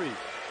III.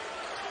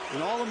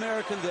 An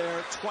All-American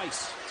there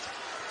twice.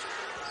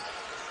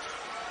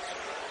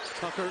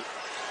 Tucker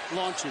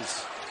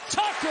launches.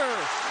 Tucker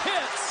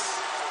hits!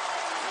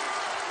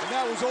 And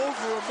that was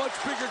over a much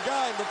bigger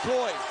guy,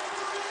 McCoy.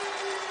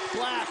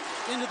 Black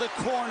into the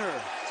corner.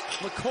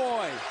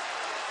 McCoy.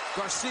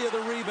 Garcia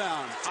the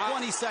rebound.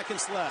 20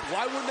 seconds left.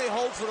 Why wouldn't they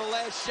hold for the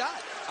last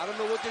shot? I don't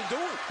know what they're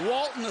doing.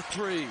 Walton the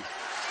three.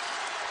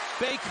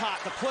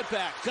 Baycott the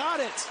putback. Got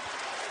it.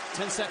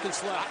 10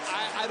 seconds left.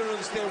 I don't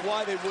understand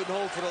why they wouldn't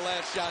hold for the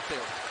last shot there.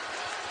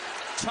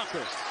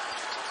 Tucker.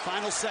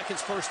 Final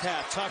seconds first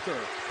half. Tucker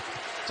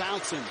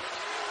bouncing.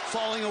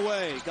 Falling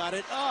away. Got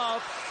it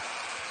up.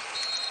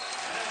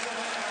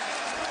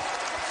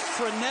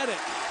 Frenetic.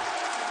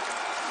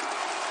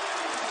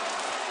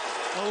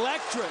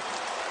 Electric.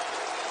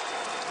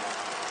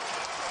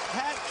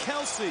 Pat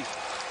Kelsey.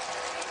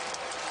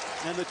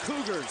 And the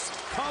Cougars.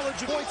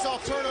 College of Points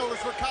off turnovers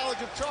for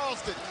College of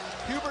Charleston.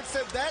 Hubert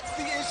said that's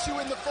the issue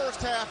in the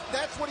first half.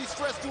 That's what he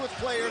stressed to his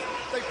players.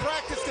 They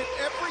practiced it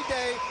every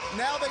day.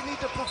 Now they need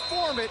to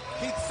perform it.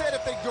 He said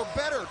if they go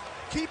better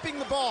keeping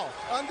the ball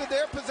under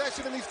their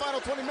possession in these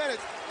final 20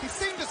 minutes, he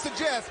seemed to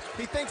suggest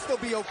he thinks they'll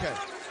be okay.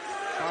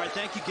 All right,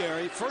 thank you,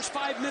 Gary. First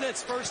 5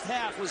 minutes, first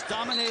half was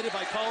dominated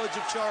by College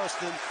of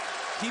Charleston.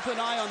 Keep an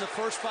eye on the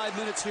first 5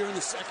 minutes here in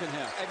the second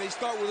half. And they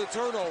start with a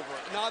turnover.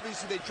 And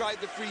obviously they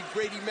tried to feed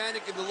Brady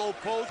Manick in the low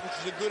post, which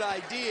is a good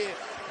idea,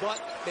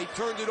 but they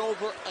turned it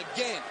over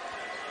again.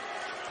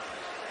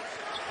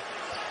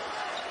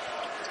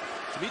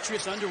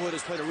 Demetrius Underwood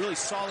has played a really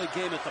solid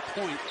game at the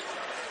point.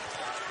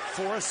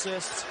 4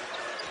 assists.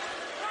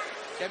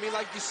 I mean,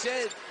 like you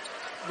said,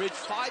 Rich,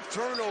 5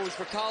 turnovers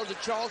for College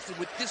of Charleston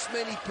with this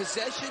many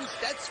possessions.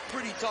 That's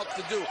pretty tough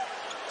to do.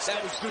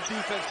 That was good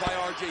defense by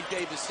R.J.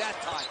 Davis that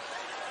time.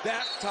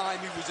 That time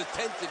he was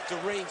attentive to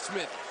Rain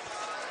Smith.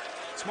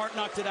 Smart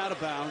knocked it out of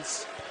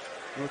bounds.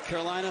 North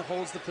Carolina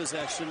holds the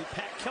possession.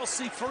 Pat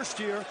Kelsey, first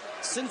year,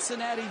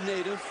 Cincinnati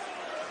native.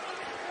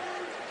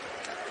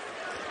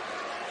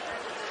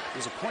 He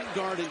was a point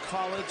guard in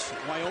college,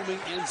 Wyoming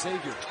and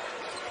Xavier.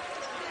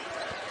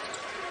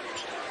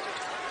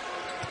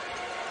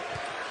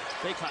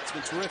 Baycott's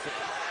been terrific.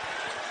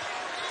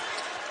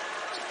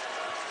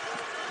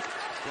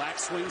 Black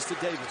swings to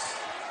Davis.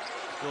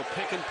 Little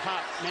pick and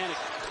pop. Manick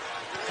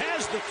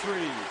has the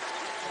three.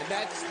 And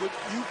that's what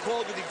you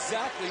called it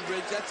exactly,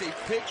 Rich. That's a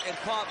pick and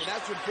pop, and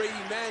that's what Brady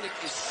Manick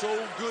is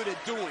so good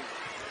at doing.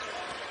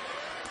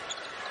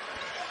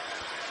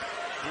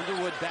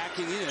 Underwood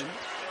backing in.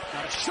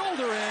 Got a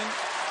shoulder in.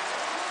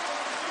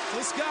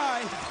 This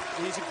guy,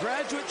 he's a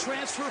graduate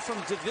transfer from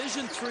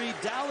Division III,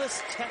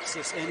 Dallas,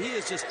 Texas, and he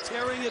is just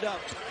tearing it up.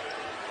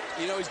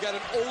 You know, he's got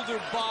an older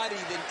body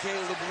than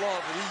Caleb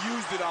Love, and he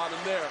used it on him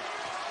there.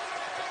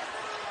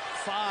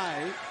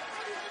 5.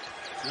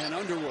 And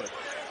Underwood.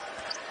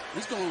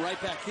 He's going right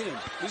back in.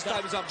 This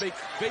time he's on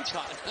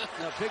Baycott.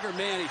 A bigger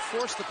man. He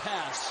forced the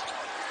pass.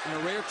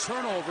 And a rare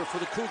turnover for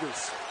the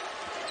Cougars.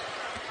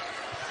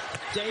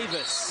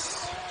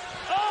 Davis.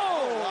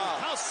 Oh, wow.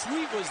 How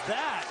sweet was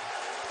that?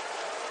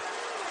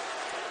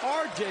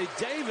 R.J.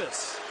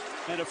 Davis.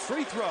 And a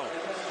free throw.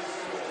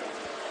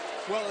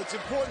 Well, it's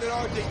important that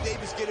R.J.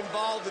 Davis get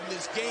involved in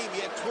this game.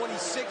 He had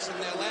 26 in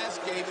that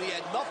last game, and he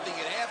had nothing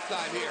at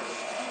halftime here.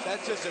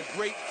 That's just a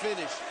great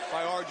finish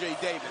by R.J.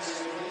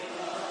 Davis.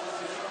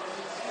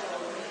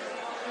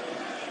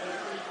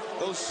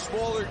 Those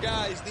smaller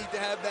guys need to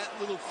have that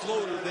little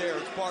floater there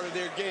as part of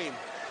their game.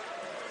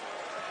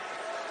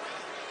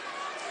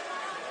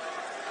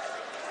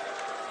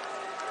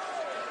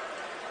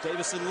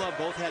 Davis and Love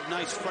both had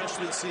nice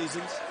freshman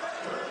seasons.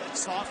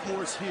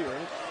 Sophomores here.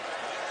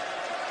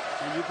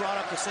 And you brought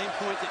up the same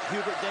point that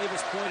Hubert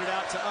Davis pointed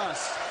out to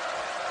us.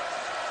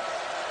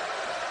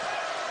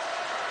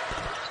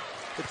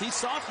 But these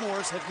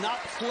sophomores have not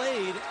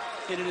played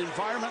in an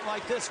environment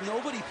like this.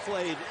 Nobody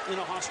played in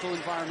a hostile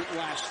environment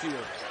last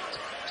year.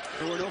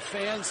 There were no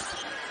fans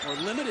or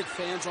limited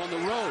fans on the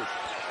road.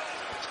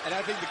 And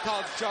I think the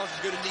College of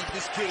Charleston is going to need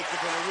this kid if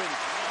they're going to win.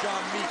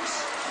 John Meeks.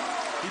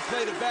 He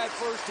played a bad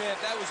first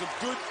half. That was a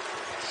good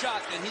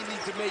shot that he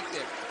needs to make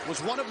there.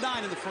 Was 1 of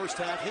 9 in the first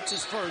half. Hits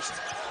his first.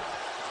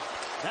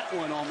 That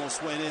one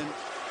almost went in.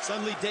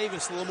 Suddenly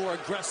Davis a little more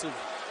aggressive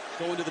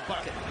going to the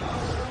bucket.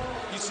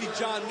 You see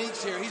John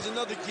Meeks here. He's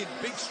another kid,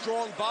 big,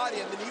 strong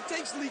body. I mean, he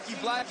takes Leaky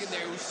Black in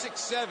there, who's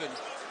 6'7",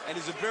 and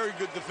is a very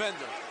good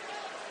defender.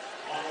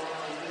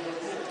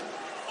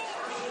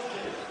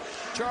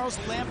 Charles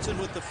Lampton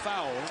with the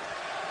foul,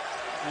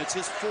 and it's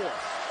his 4th.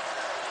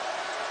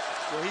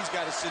 Well, he's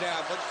got to sit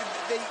down, but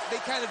they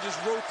kind of just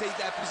rotate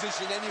that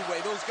position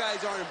anyway. Those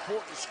guys aren't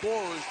important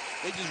scorers.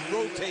 They just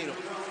rotate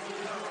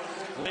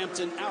them.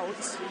 Lampton out.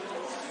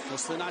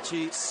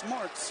 Osinachi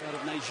Smarts out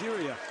of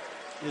Nigeria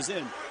is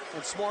in.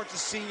 And Smart's a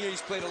senior.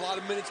 He's played a lot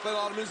of minutes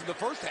in the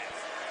first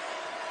half.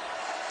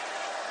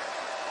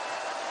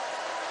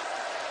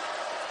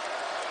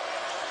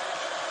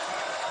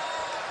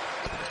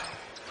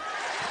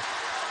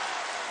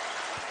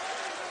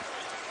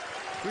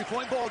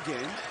 Three-point ball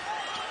game.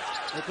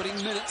 Opening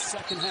minutes,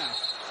 second half.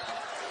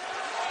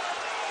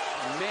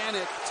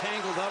 Manick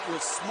tangled up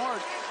with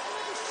Smart.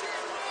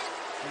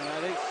 And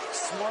I think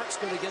Smart's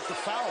going to get the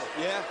foul.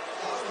 Yeah.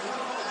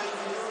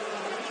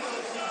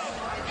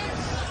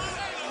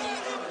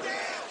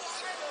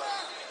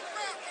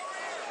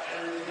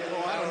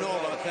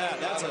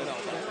 I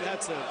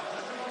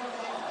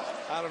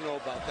don't know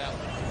about that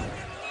one.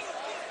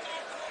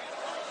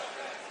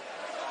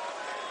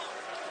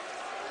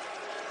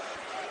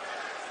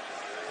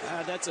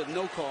 That's a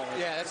no call.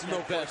 Yeah, that's a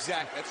no call.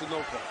 Exactly. That's a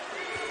no call.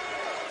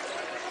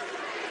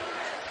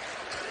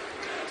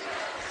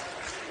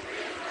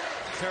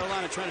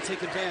 Carolina trying to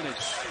take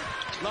advantage.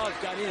 Love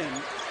got in.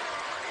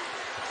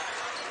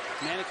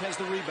 Manick has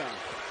the rebound.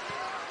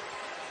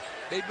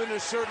 They've been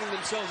asserting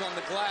themselves on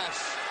the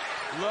glass.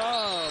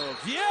 Love.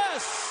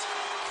 Yes!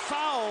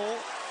 Foul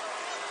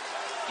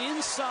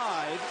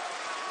inside.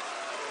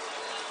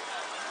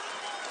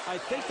 I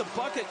think the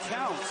bucket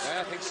counts.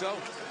 Yeah, I think so.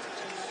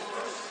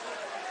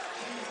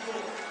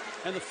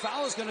 And the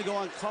foul is going to go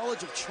on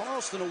College of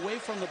Charleston away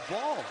from the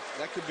ball.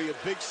 That could be a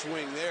big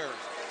swing there.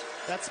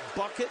 That's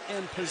bucket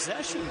and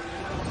possession.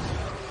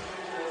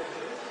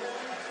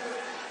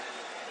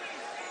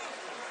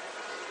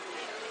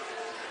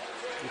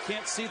 You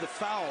can't see the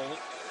foul,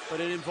 but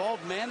it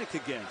involved Manick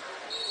again.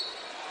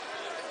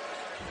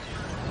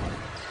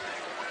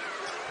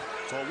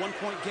 It's a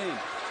one-point game.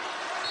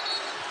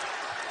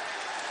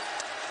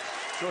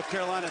 North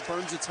Carolina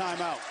burns a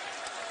timeout.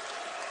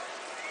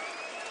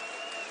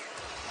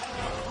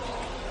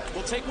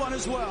 We'll take one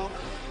as well.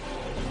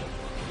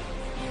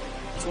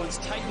 This one's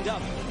tightened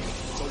up.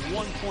 It's a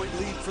one-point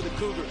lead for the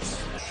Cougars.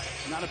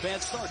 Not a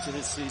bad start to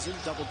this season.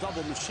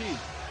 Double-double machine.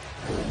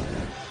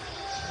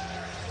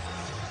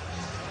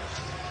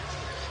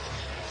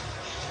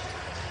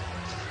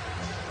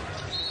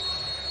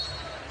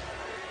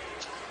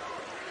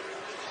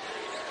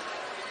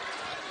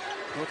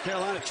 North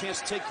Carolina chance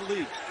to take the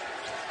lead.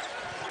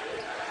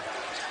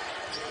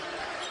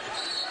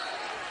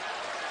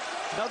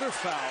 Another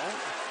foul,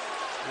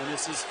 and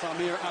this is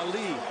Famir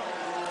Ali.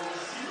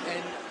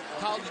 And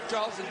College of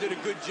Charleston did a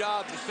good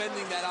job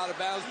defending that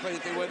out-of-bounds play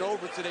that they went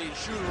over today in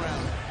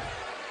shoot-around.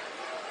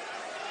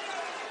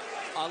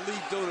 Ali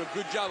doing a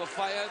good job of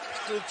fire.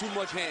 Still too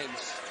much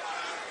hands.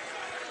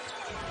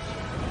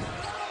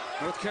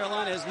 North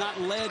Carolina has not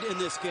led in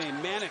this game.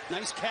 Manick,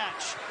 nice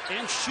catch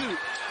and shoot.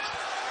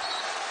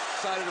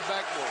 Side of the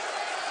backboard.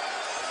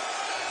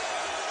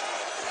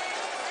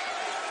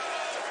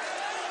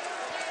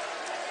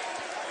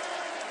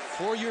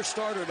 Four-year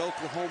starter at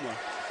Oklahoma.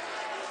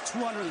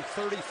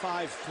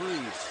 235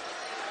 threes.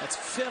 That's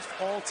fifth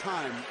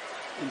all-time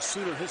in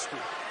Sooner history.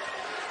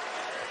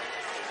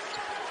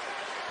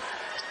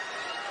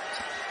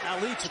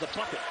 Ali to the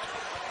bucket.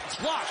 It's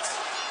blocked.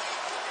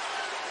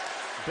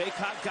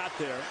 Baycott got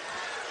there.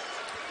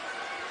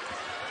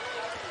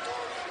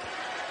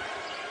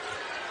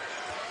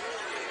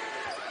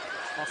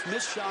 Off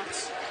missed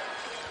shots,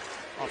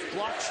 off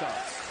block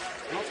shots,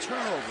 off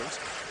turnovers.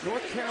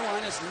 North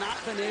Carolina's not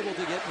been able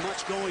to get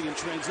much going in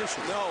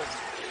transition. No,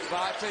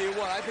 but I tell you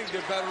what, I think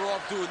they're better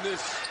off doing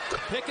this.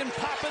 Pick and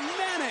pop and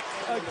Manick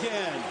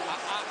again.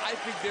 I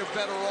think they're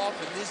better off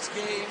in this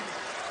game.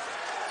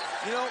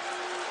 You know,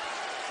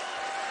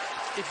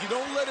 if you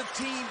don't let a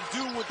team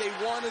do what they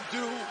want to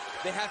do,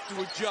 they have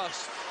to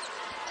adjust.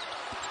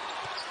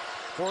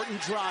 Horton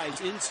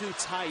drives into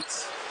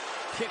tights.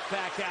 Kick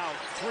back out.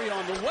 Three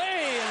on the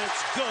way, and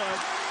it's good.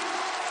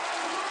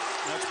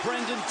 That's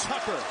Brendan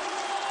Tucker.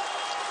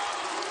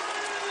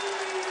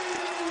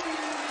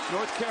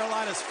 North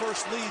Carolina's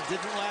first lead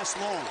didn't last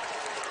long.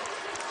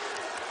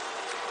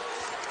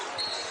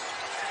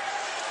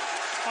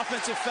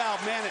 Offensive foul,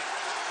 Manick.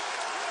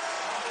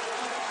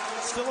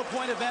 Still a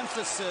point of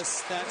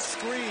emphasis. That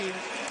screen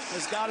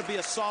has got to be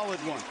a solid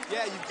one.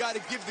 Yeah, you've got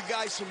to give the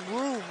guy some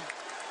room.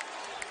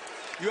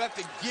 You have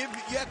to give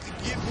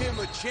him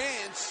a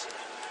chance.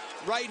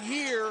 Right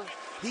here,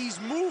 he's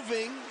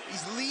moving,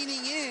 he's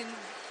leaning in,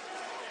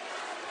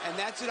 and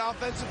that's an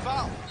offensive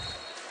foul.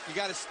 You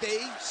got to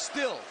stay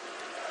still.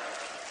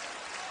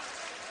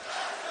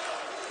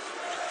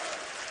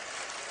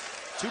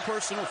 Two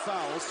personal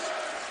fouls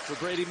for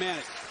Brady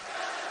Manick.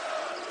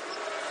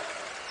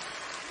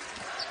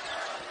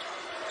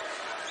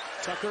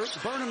 Tucker,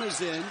 Burnham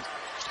is in.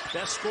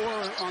 Best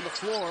scorer on the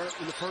floor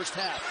in the first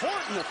half.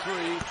 Horton, a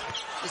three,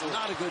 is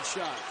not a good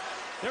shot.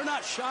 They're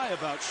not shy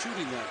about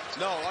shooting that.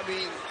 No, I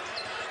mean,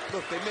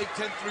 look, they make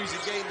 10 threes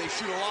a game. They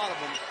shoot a lot of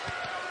them.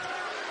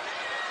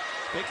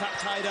 Baycott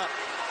tied up.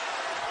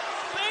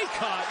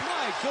 Baycott,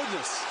 my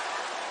goodness.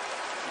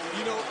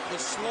 You know, the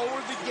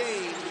slower the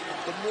game,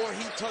 the more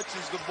he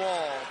touches the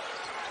ball,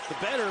 the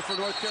better for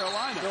North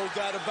Carolina. No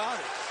doubt about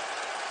it.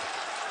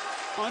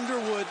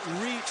 Underwood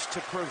reached to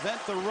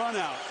prevent the run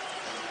out.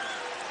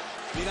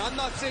 I mean, I'm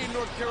not saying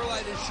North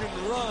Carolina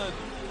shouldn't run,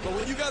 but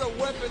when you got a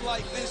weapon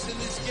like this in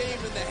this game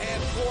in the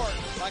half court,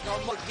 like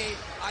our game,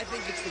 I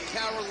think it's the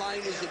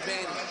Carolina's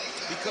advantage.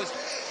 Because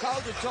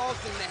College of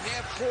Charleston in the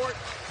half court,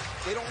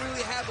 they don't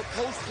really have a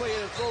post player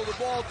to throw the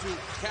ball to.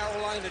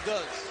 Carolina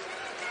does.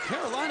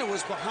 Carolina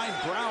was behind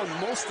Brown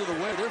most of the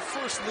way. Their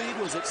first lead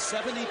was at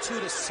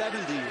 72-70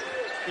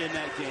 in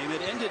that game. It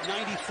ended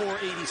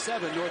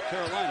 94-87, North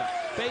Carolina.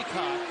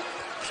 Baycott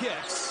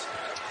kicks.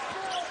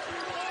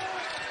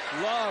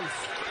 Love.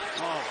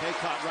 Oh,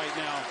 Baycott right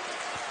now.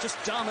 just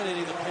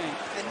dominating the paint.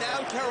 And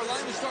now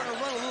Carolina's starting to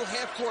run a little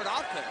half-court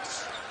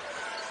offense.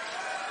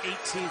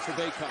 18 for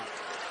Baycott.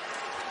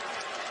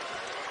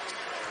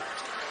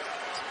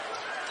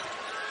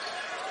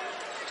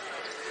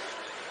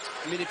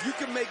 I mean, if you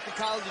can make the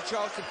College of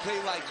Charleston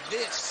play like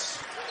this,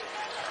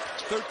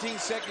 13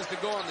 seconds to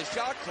go on the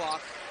shot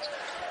clock.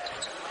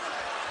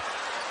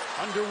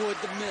 Underwood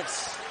the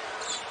miss.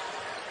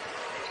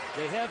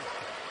 They have,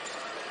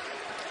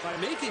 by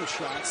making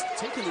shots,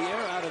 taken the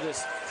air out of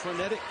this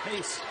frenetic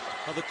pace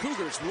of the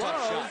Cougars.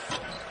 Tough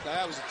shot.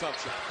 That was a tough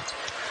shot.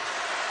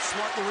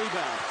 Smart the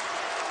rebound.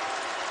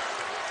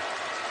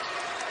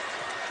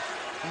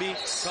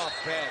 Meeks. Tough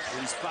pass.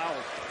 He's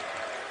fouled.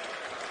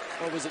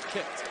 Or was it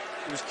kicked?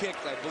 It was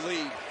kicked, I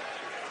believe.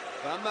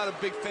 But I'm not a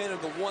big fan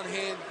of the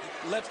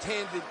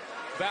left-handed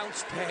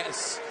bounce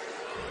pass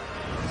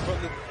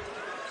from the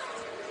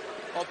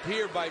up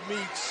here by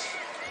Meeks.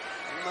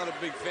 I'm not a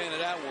big fan of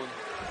that one.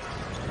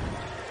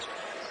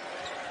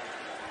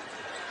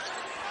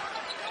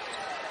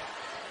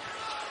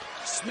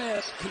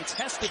 Smith,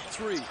 contested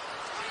three.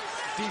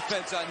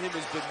 Defense on him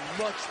has been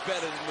much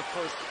better than the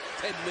first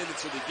 10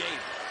 minutes of the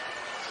game.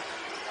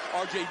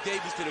 R.J.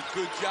 Davis did a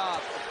good job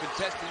of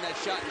contesting that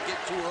shot and get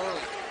too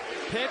early.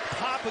 Pick,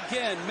 pop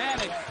again.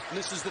 Manning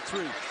misses the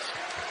three.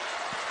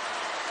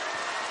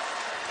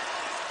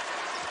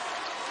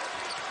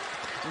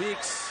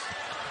 Meeks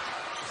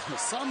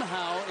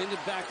somehow ended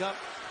back up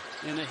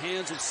in the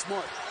hands of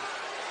Smart.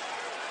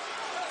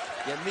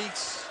 Yeah,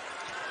 Meeks,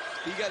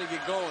 he got to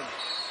get going.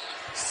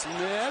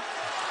 Smith.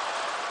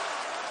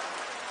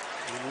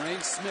 And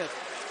Rain Smith.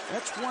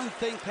 That's one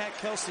thing Pat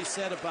Kelsey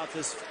said about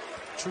this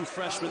true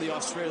freshman, the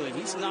Australian.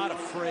 He's not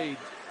afraid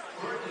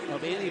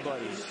of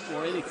anybody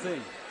or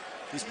anything.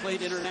 He's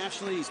played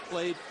internationally. He's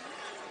played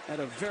at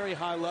a very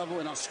high level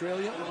in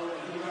Australia.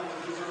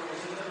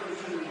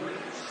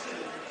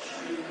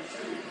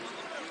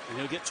 And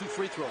he'll get 2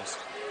 free throws.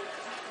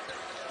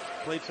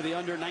 Played for the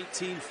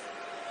under-19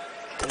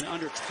 and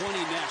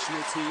under-20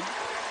 national team.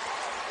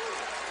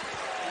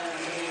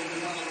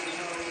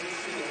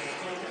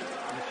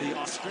 With the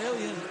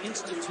Australian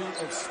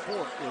Institute of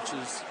Sport, which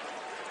is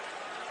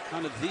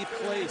kind of the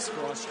place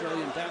for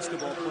Australian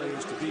basketball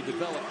players to be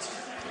developed.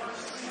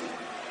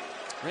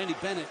 Randy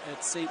Bennett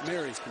at St.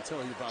 Mary's can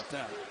tell you about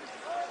that.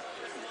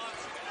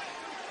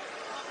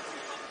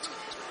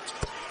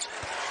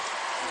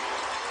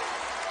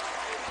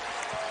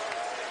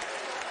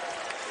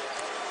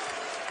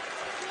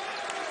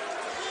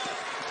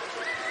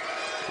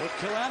 North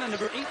Carolina,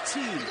 number 18,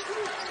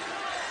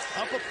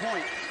 up a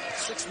point,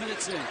 6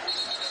 minutes in,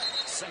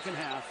 second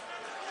half.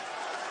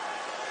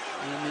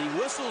 And the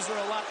whistles are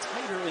a lot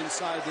tighter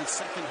inside the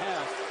second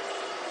half.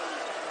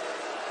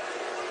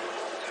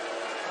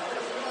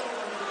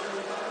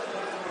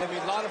 I mean,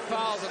 a lot of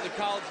fouls at the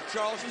College of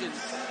Charleston.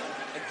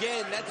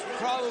 Again, that's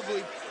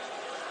probably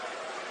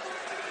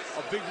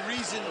a big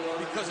reason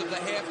because of the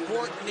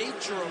half-court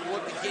nature of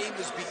what the game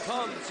has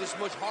become. It's just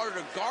much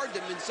harder to guard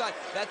them inside.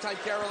 That time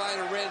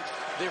Carolina ran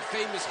their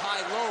famous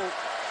high-low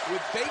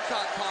with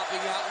Baycott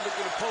popping out and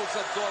looking to post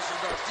up Dawson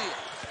Garcia.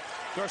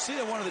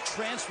 Garcia, one of the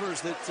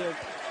transfers that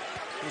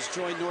has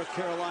joined North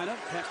Carolina.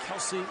 Pat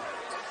Kelsey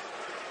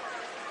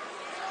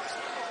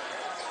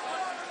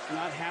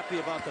not happy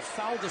about the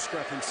foul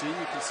discrepancy.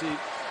 You can see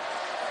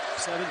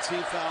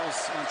 17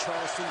 fouls on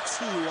Charleston,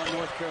 2 on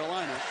North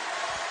Carolina.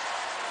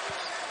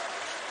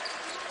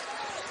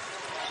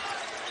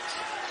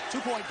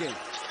 2-point game.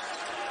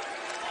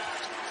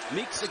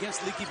 Meeks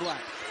against Leaky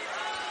Black.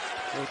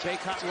 With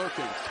Baycott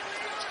lurking.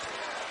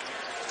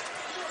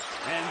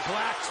 And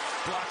Black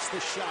blocks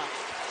the shot.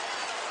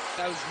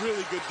 That was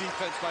really good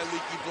defense by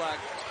Leaky Black.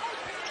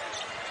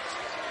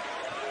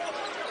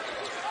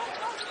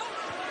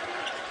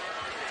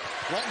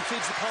 Walton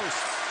feeds the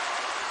post.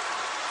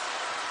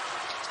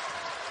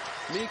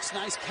 Meeks,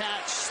 nice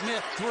catch.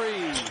 Smith, 3.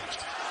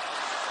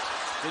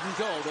 Didn't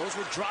go. Those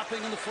were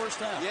dropping in the first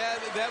half. Yeah,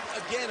 that,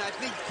 again, I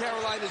think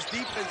Carolina's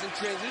defense in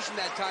transition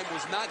that time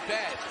was not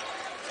bad.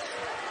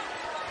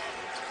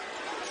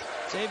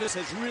 Davis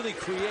has really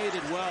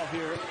created well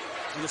here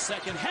in the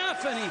second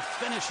half, and he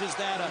finishes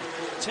that a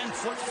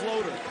 10-foot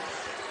floater.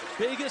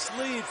 Biggest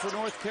lead for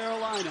North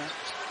Carolina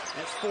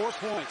at 4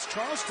 points.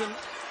 Charleston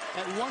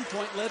at one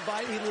point led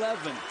by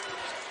 11.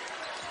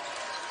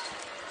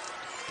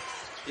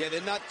 Yeah,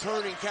 they're not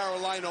turning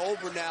Carolina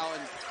over now,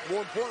 and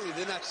more importantly,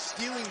 they're not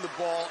stealing the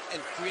ball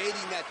and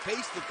creating that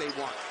pace that they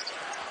want.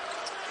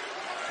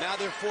 Now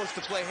they're forced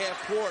to play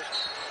half court.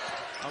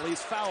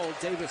 Ali's fouled.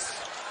 Davis.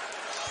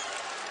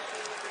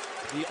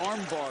 The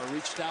arm bar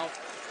reached out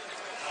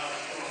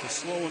to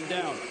slow him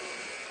down.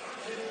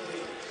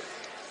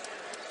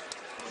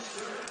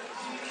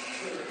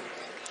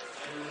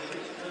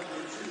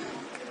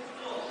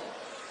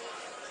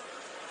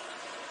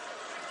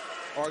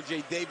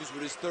 R.J. Davis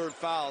with his 3rd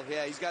foul.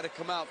 Yeah, he's got to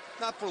come out.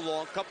 Not for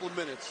long, couple of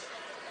minutes.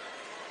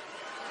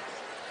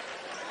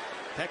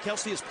 Pat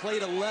Kelsey has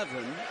played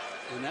 11,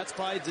 and that's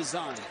by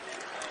design.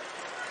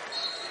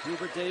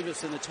 Hubert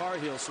Davis and the Tar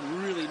Heels,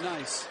 some really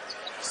nice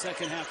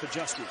second half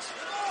adjustments.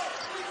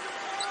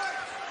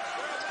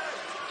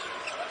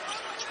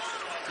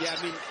 Yeah,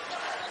 I mean,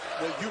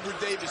 what Hubert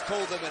Davis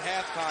told them at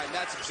halftime,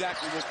 that's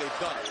exactly what they've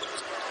done.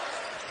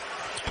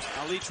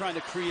 Ali trying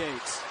to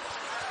create.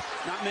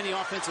 Not many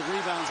offensive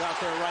rebounds out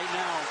there right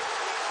now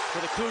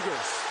for the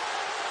Cougars.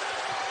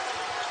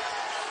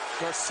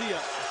 Garcia.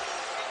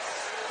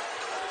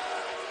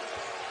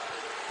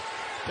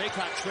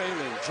 Bacot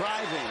trailing,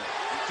 driving.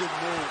 Good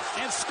move.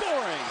 And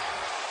scoring.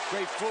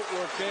 Great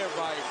footwork there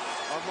by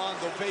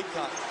Armando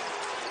Bacot.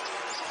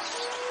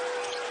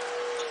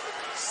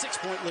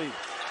 6-point lead.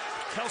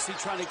 Kelsey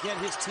trying to get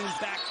his team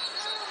back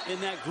in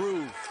that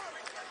groove.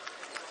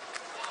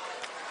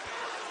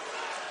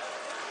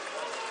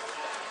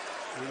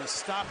 And a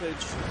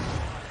stoppage.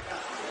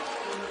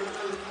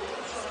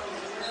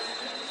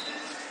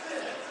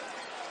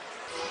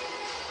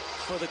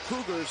 For the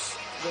Cougars,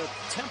 the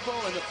tempo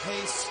and the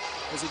pace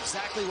is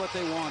exactly what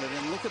they wanted.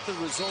 And look at the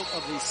result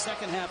of the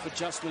second half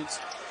adjustments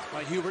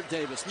by Hubert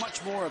Davis.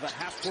 Much more of a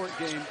half-court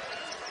game.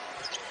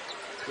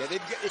 Yeah,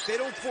 if they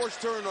don't force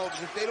turnovers,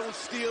 if they don't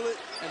steal it,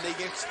 and they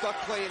get stuck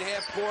playing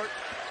half-court,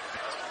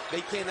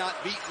 they cannot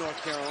beat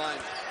North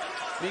Carolina.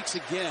 Meeks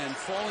again,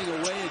 falling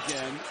away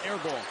again, air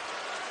ball.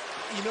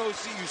 You know,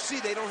 you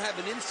see they don't have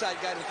an inside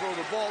guy to throw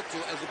the ball to,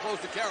 as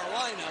opposed to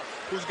Carolina,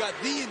 who's got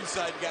the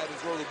inside guy to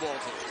throw the ball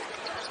to.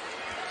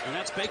 And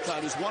that's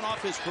Bacot, who's one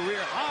off his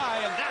career high,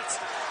 and that's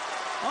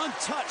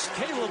untouched.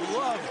 Caleb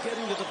Love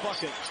getting to the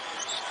bucket.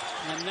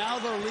 And now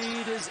the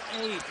lead is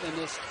 8, and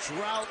this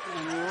drought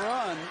and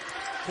run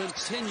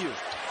continue.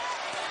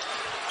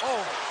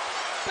 Oh,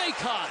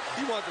 Bacot.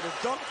 He wanted to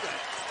dunk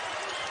that.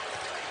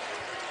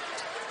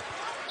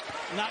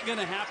 Not going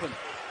to happen.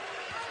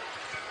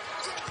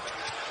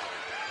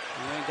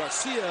 And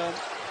Garcia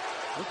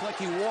looked like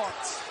he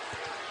walked.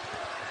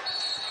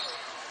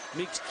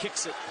 Meeks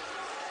kicks it.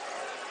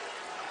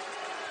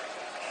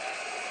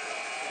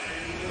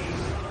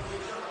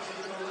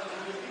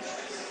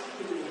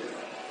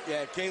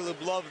 Yeah,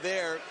 Caleb Love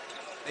there.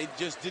 They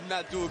just did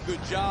not do a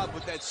good job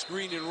with that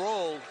screen and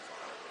roll.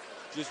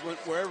 Just went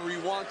wherever he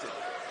wanted.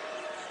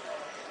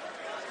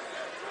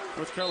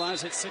 North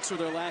Carolina's hit 6 of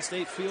their last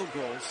 8 field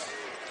goals,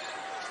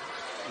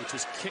 which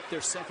has kicked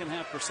their second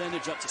half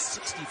percentage up to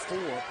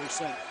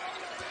 64%.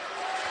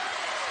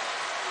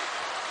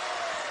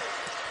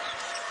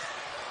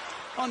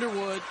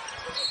 Underwood,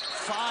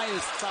 Phi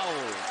is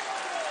fouled.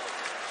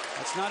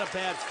 That's not a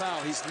bad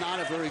foul. He's not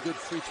a very good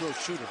free throw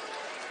shooter.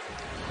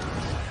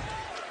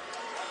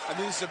 I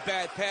mean, this is a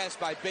bad pass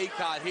by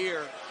Bacot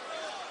here.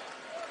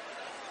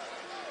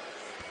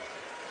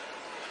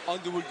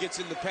 Underwood gets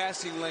in the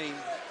passing lane.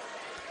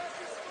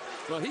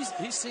 Well,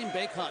 he's seen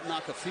Bacot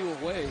knock a few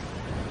away.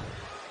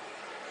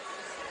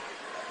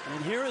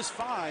 And here is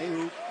Phi,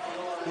 who,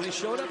 when he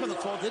showed up in the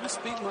fall, didn't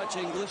speak much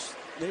English.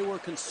 They were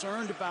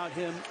concerned about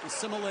him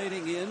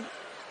assimilating in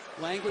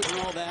language and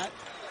all that.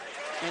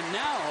 And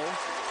now,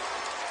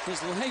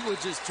 his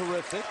language is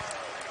terrific.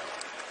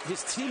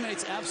 His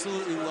teammates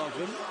absolutely love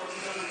him.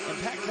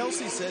 And Pat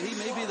Kelsey said he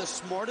may be the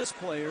smartest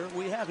player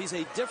we have. He's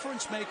a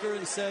difference maker,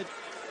 he said,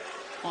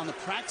 on the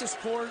practice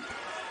court,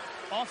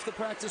 off the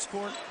practice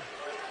court.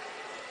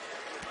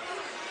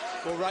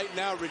 Well, right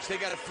now, Rich, they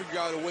got to figure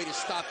out a way to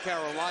stop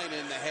Carolina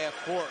in the half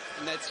court,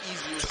 and that's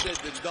easier said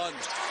than done.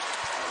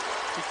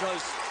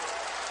 Because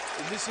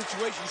in this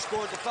situation, you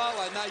score at the foul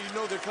line, now you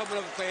know they're coming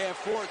up to play half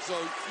court, so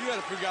you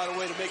got to figure out a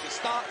way to make a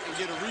stop and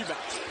get a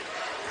rebound.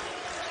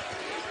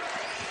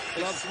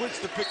 They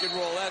switched the pick and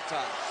roll that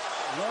time.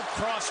 Love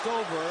crossed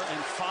over, and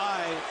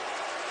Phi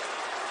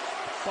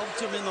bumped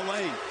him in the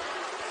lane.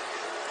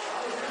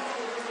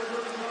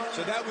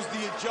 So that was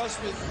the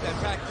adjustment that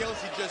Pat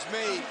Kelsey just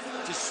made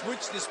to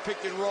switch this pick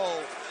and roll.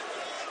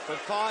 But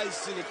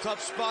Phi's in a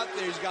tough spot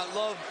there. He's got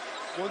Love.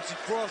 Once he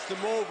crossed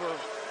him over,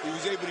 he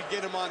was able to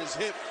get him on his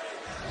hip.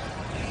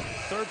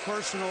 Third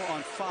personal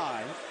on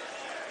Phi.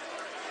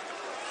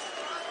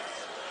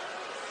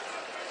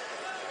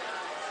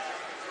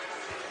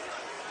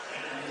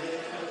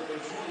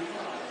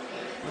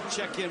 We'll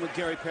check in with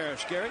Gary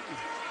Parrish. Gary?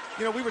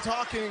 You know, we were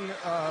talking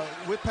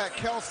with Pat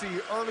Kelsey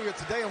earlier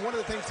today, and one of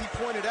the things he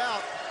pointed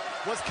out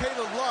was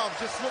Caleb Love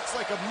just looks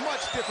like a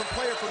much different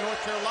player for North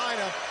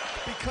Carolina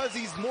because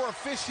he's more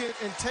efficient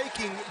in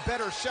taking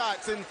better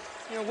shots. And,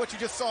 you know, what you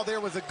just saw there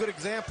was a good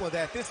example of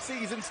that. This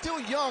season, still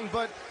young,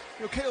 but,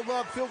 you know, Caleb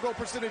Love, field goal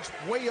percentage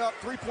way up,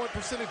 three-point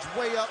percentage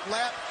way up.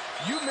 Lap,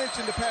 you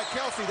mentioned to Pat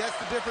Kelsey, that's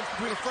the difference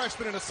between a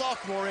freshman and a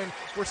sophomore, and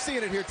we're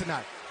seeing it here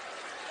tonight.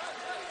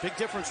 Big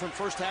difference from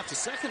first half to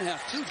second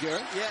half, too,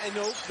 Garrett. Yeah, I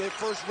know, their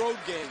first road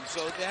game,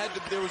 so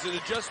there was an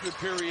adjustment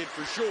period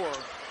for sure.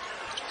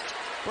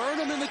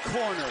 Burnham in the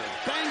corner,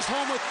 bangs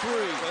home a 3.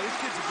 Well, this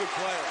kid's a good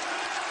player.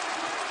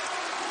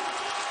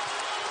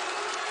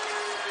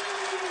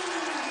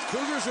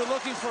 Cougars are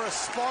looking for a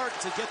spark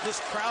to get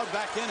this crowd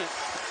back in it.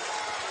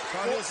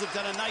 Cardinals have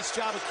done a nice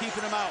job of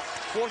keeping them out.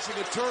 Forcing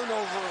a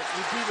turnover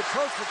would be the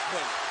perfect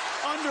thing.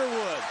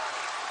 Underwood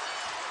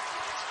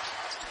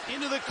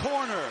into the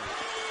corner.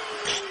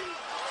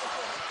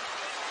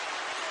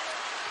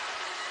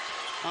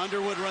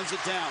 Underwood runs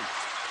it down.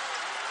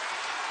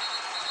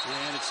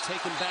 And it's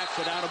taken back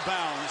but out of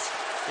bounds.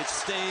 It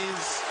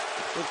stays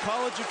with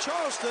College of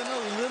Charleston.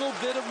 A little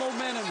bit of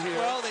momentum here.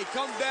 Well, they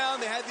come down.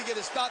 They had to get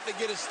a stop to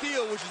get a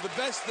steal, which is the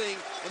best thing.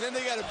 And then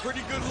they got a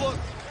pretty good look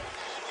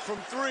from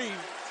three.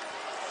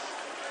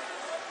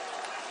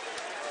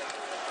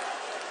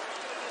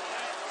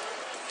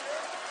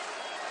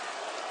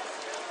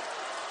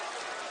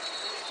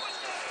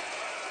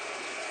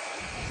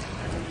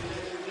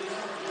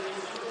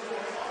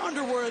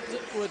 Underwood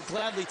would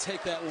gladly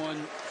take that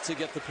one to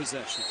get the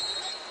possession.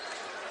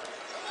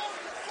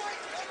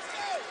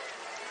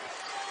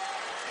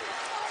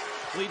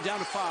 Lead down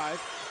to 5.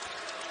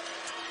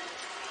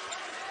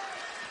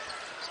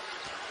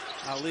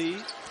 Ali.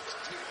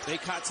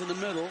 Baycott's in the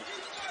middle.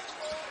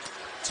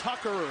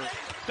 Tucker.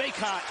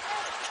 Baycott.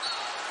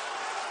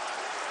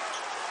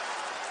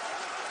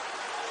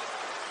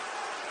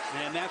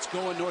 And that's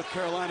going North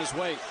Carolina's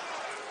way.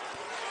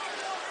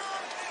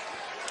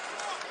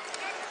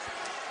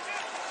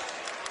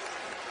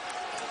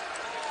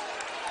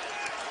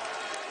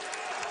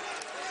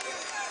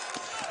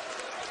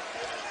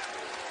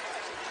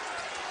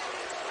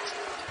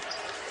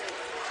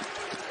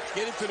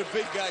 Get it to the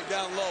big guy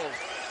down low.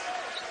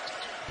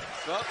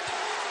 Up.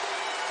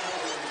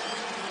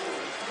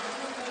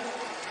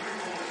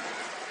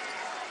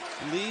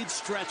 Lead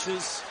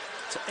stretches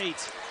to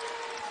 8.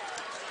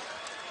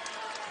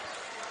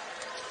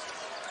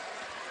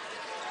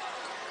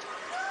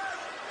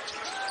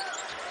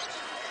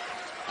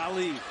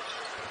 Ali.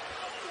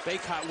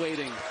 Baycott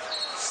waiting.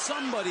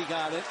 Somebody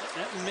got it.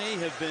 That may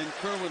have been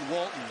Kerwin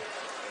Walton.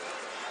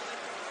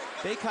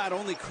 Baycott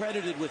only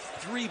credited with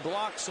 3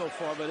 blocks so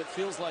far, but it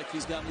feels like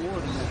he's got more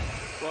than that.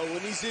 Well,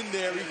 when he's in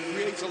there, he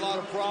creates a lot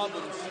of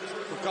problems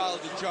for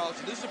College of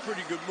Charleston. This is a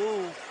pretty good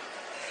move,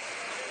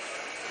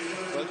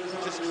 but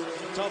just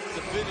tough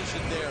to finish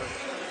it there.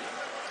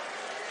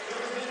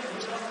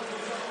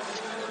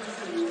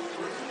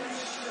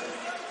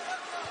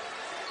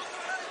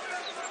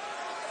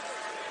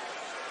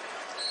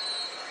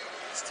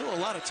 Still a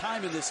lot of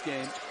time in this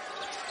game,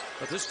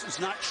 but this is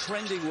not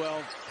trending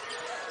well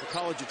for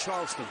College of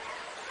Charleston.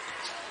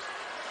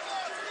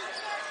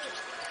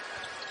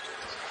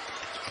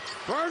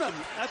 Burnham,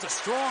 that's a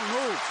strong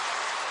move.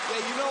 Yeah,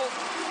 you know,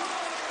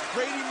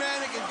 Brady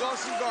Manick and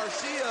Dawson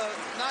Garcia,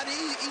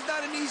 he's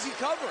not an easy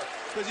cover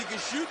because he can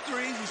shoot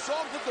threes. You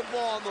saw him put the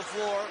ball on the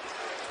floor.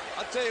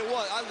 I'll tell you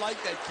what, I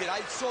like that kid.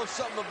 I saw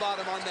something about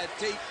him on that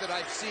tape that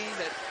I've seen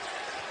that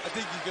I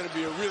think he's going to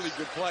be a really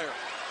good player.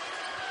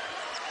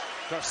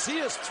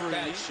 Garcia's 3.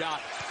 Bad shot.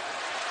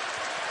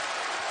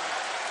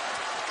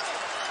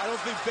 I don't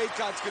think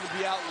Baycott's going to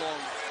be out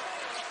long.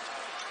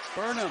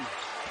 Burnham,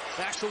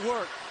 back to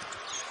work.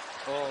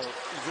 Oh,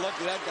 he's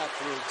lucky that got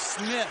through.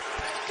 Smith,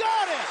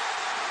 got it!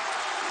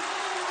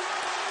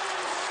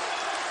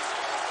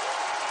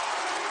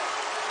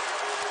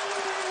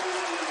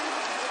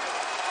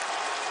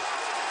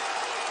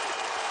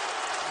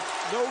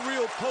 No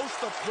real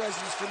post-up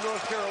presence for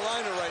North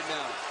Carolina right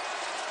now.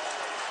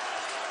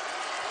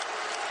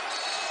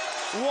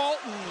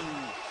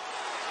 Walton.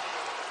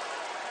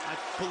 I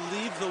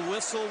believe the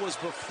whistle was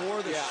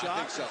before the shot. I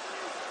think so.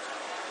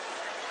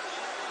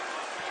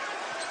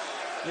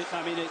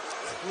 I mean, it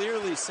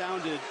clearly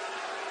sounded.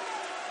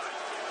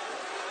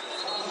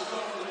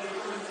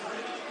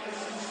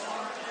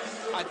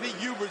 I think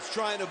Hubert's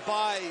trying to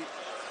buy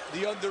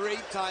the under 8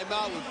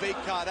 timeout with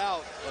Baycott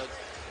out, but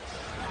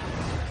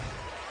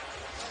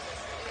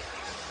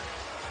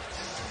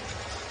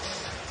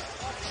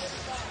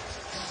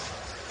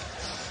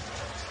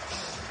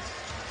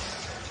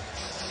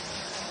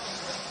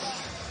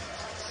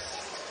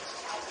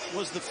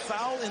was the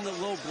foul in the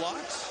low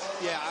blocks?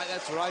 Yeah,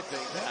 that's what I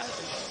think.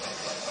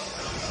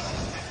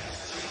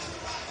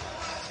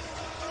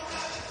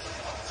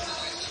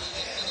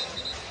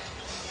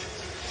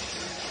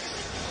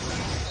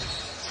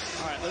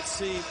 All right, let's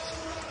see.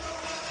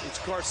 It's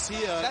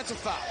Garcia. That's a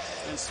foul.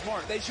 And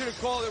Smart. They should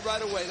have called it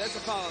right away. That's a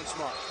foul on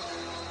Smart.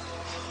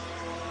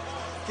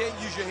 Can't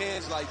use your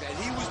hands like that.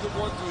 He was the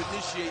one to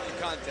initiate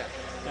the contact.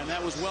 And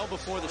that was well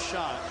before the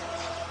shot.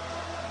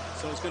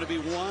 So it's going to be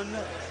 1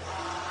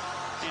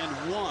 and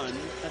 1.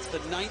 That's the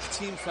 9th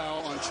team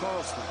foul on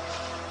Charleston.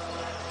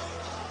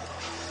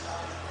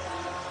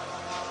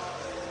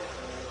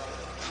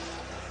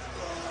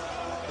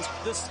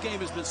 This game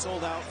has been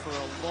sold out for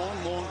a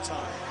long, long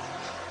time.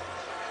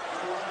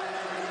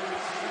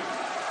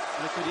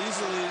 And it could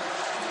easily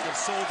have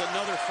sold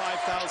another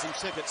 5,000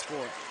 tickets for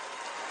it.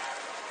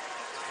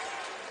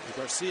 And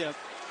Garcia,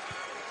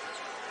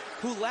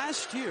 who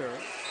last year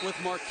with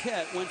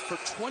Marquette went for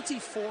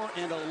 24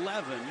 and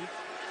 11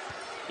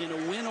 in a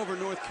win over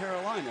North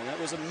Carolina. That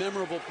was a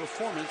memorable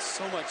performance,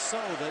 so much so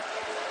that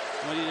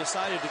when he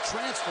decided to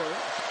transfer,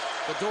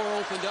 the door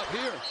opened up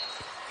here.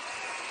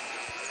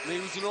 He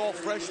was an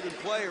all-freshman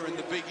player in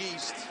the Big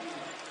East.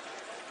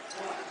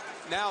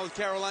 Now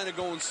Carolina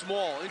going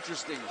small.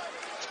 Interesting.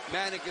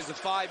 Manick is a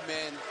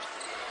 5-man.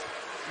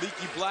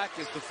 Leaky Black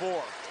is the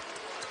 4.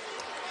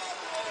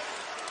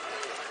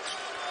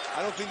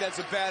 I don't think that's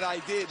a bad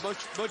idea.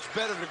 Much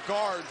better to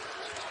guard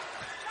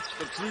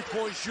The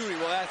three-point shooting,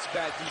 well, that's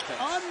bad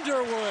defense.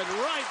 Underwood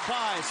right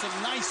by. Some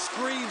nice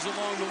screens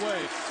along the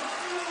way.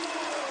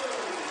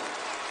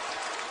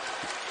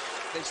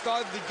 They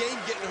started the game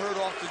getting hurt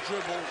off the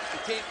dribble.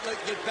 They can't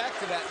get back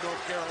to that, North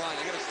Carolina.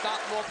 They got to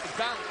stop them off the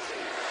bounce.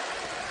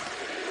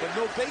 But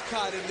no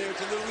Baycott in there.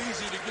 It's a little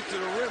easier to get to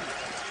the rim.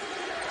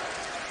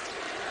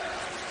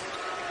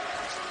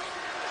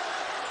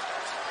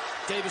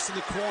 Davis in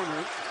the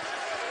corner.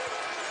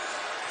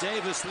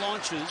 Davis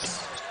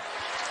launches.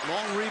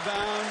 Long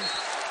rebound.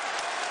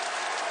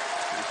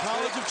 The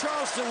College of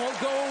Charleston won't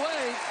go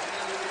away.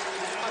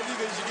 I think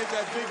they should get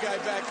that big guy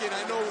back in.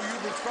 I know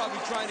Hubert's probably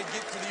trying to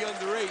get to the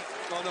under 8.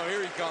 Oh, no,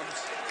 here he comes.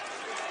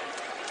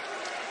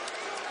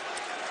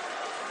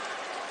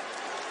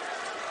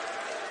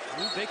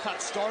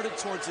 Baycott started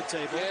towards the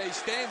table. Yeah, he's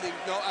standing.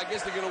 No, I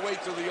guess they're going to wait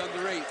till the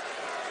under 8.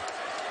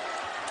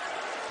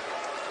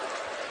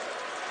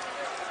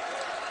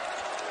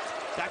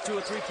 Back to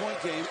a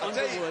three-point game.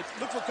 Underwood.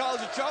 Look for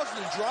College of Charleston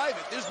to drive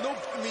it. There's no,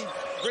 I mean,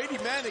 Grady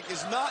Manick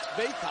is not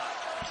Baycott.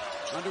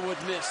 Underwood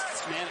missed.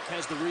 Manick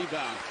has the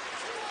rebound.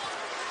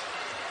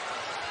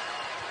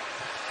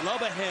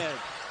 Love ahead.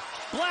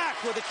 Black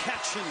with a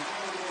catch and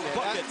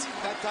bucket.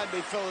 That time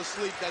they fell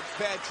asleep. That's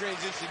bad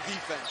transition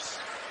defense.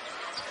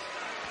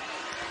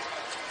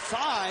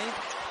 5.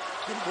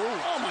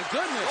 Oh, my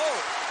goodness. Oh.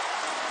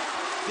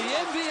 The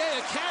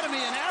NBA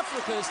Academy in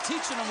Africa is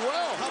teaching them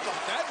well. How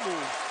about that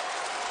move?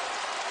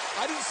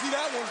 I didn't see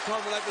that one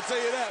coming, I can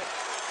tell you that.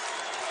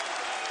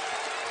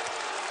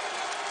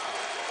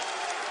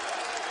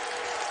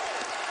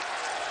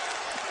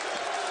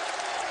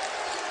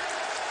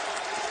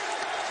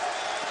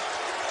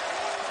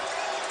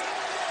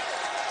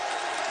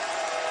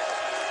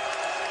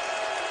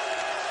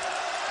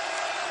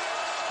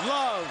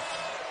 Love.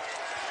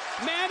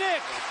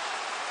 Manick.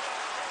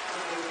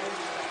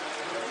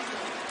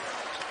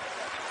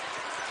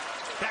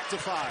 Back to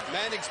 5.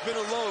 Manick's been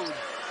a load.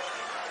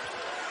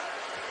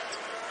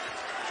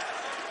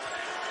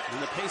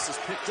 And the pace is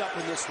picked up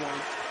in this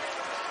one.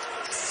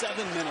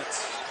 7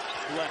 minutes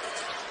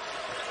left.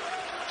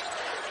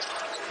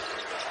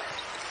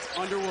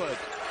 Underwood.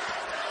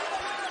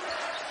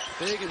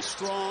 Big and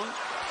strong.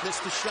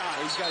 Missed the shot.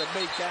 He's got to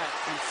make that.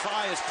 And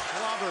Phi is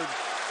clobbered.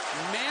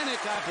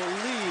 Manick, I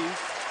believe,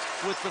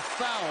 with the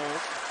foul.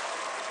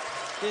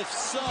 If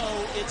so,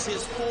 it's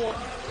his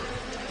 4th.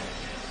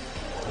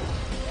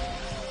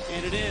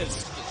 And it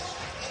is.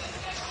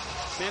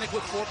 Manick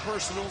with 4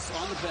 personals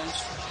on the bench.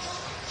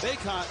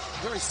 Baycott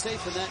very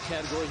safe in that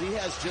category. He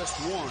has just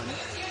 1,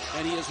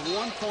 and he is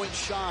 1 point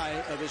shy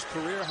of his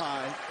career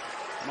high.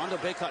 Mondo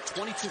Baycott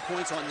 22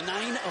 points on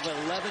 9 of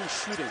 11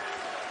 shooting.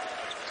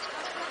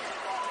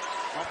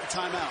 Off the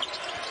timeout.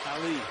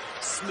 Ali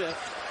Smith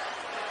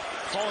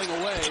falling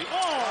away.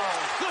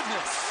 Oh,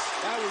 goodness.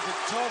 That was a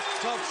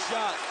tough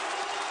shot.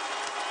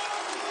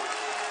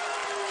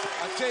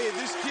 I tell you,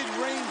 this kid,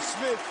 Rain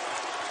Smith,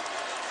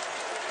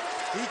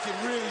 he can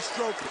really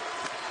stroke it.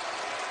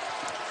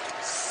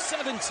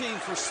 17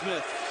 for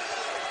Smith.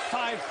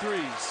 5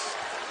 threes.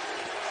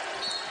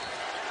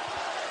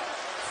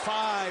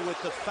 Phi with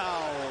the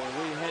foul.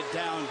 We head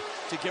down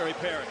to Gary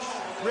Parrish.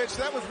 Rich,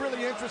 that was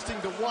really interesting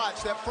to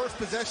watch, that first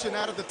possession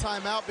out of the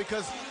timeout,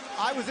 because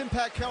I was in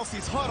Pat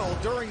Kelsey's huddle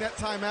during that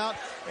timeout,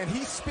 and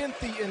he spent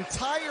the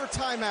entire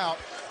timeout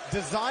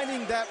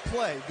designing that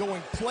play,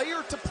 going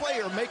player to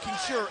player, making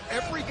sure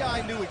every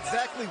guy knew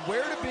exactly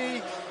where to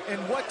be and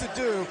what to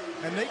do,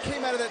 and they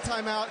came out of that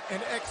timeout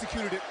and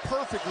executed it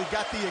perfectly,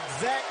 got the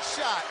exact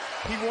shot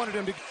he wanted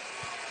him to.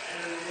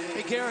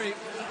 Hey, Gary,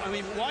 I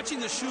mean,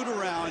 watching the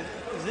shoot-around,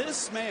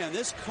 this man,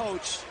 this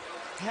coach,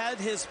 had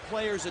his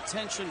players'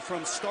 attention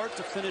from start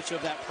to finish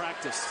of that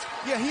practice.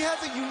 Yeah, he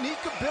has a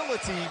unique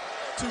ability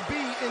to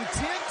be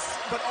intense,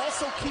 but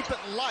also keep it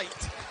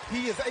light.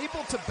 He is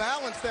able to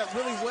balance that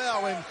really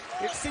well, and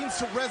it seems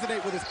to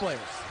resonate with his players.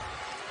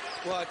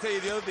 Well, I tell you,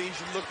 the other thing you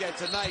should look at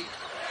tonight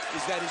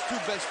is that his 2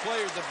 best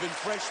players have been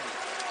freshmen.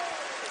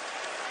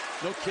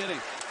 No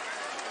kidding.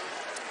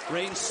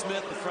 Rain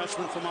Smith, the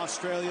freshman from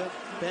Australia.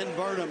 Ben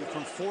Burnham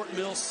from Fort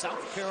Mill,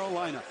 South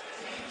Carolina.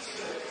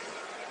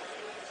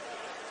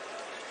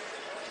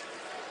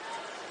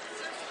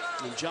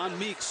 And John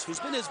Meeks, who's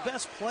been his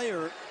best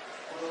player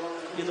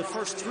in the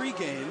first 3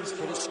 games,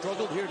 but has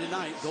struggled here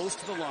tonight, goes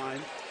to the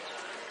line.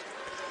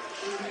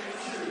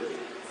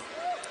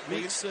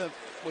 Meeks,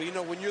 well, you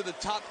know, when you're the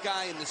top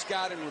guy in the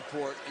scouting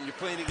report and you're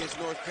playing against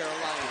North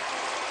Carolina,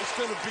 it's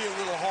going to be a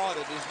little harder.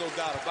 There's no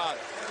doubt about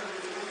it.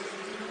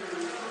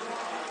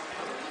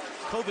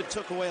 COVID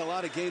took away a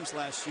lot of games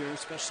last year,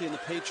 especially in the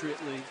Patriot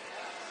League.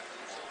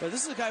 But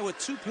this is a guy with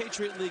 2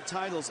 Patriot League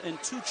titles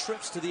and 2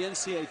 trips to the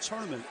NCAA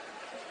tournament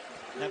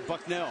at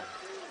Bucknell.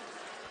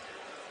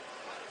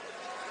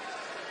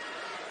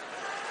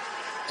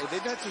 Hey,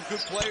 they've had some good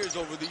players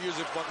over the years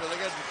at Bucknell. They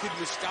got the kid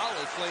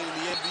Muscala playing in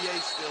the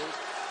NBA still.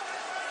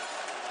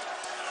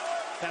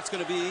 That's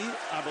going to be,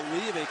 I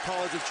believe, a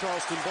College of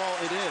Charleston ball.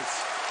 It is.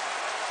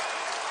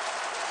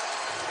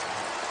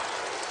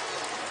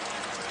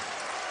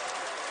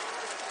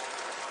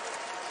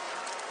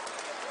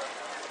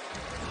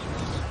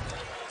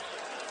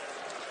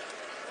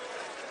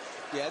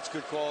 Yeah, it's a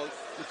good call.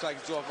 Looks like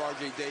it's off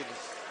R.J.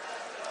 Davis.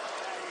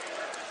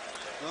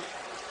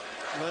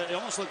 Well, it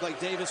almost looked like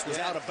Davis was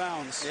out of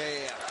bounds.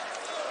 Yeah.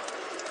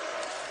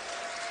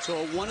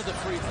 So one of the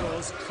free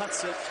throws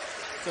cuts it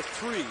to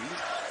 3.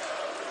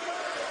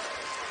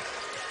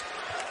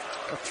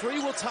 A 3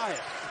 will tie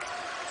it.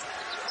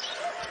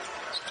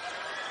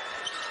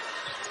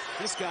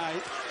 This guy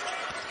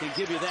can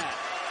give you that.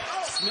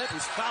 Smith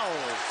is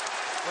fouled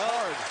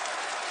hard.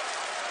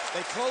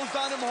 They closed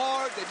on him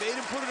hard. They made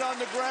him put it on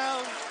the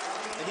ground.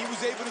 And he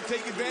was able to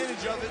take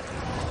advantage of it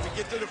to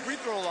get to the free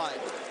throw line.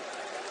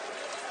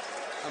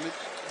 I mean,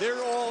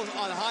 they're all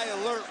on high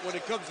alert when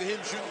it comes to him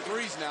shooting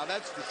threes now,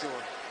 that's for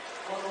sure.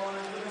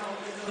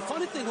 The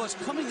funny thing was,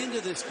 coming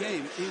into this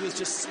game, he was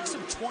just 6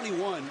 of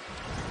 21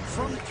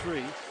 from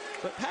 3.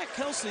 But Pat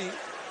Kelsey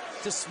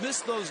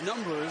dismissed those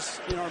numbers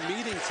in our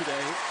meeting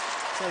today.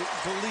 So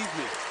believe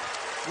me,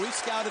 we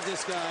scouted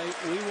this guy.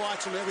 We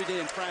watch him every day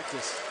in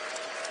practice.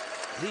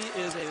 He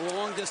is a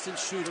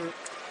long-distance shooter,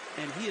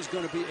 and he is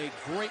going to be a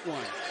great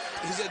one.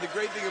 He said the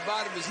great thing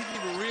about him is he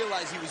didn't even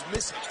realize he was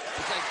missing.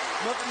 It's like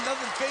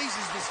nothing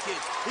phases this kid.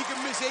 He can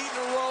miss 8 in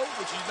a row,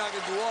 which he's not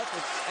going to do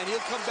often, and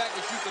he'll come back and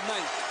shoot the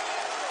 9th.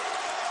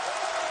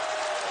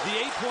 The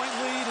 8-point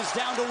lead is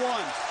down to 1.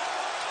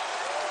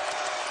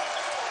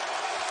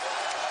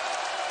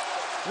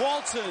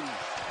 Walton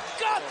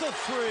got the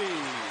 3.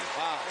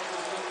 Wow.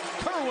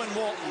 Kerwin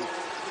Walton.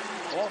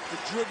 Off the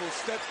dribble,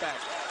 step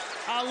back.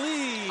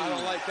 Ali. I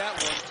don't like that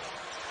one.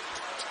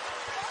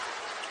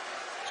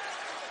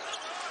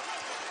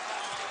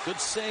 Good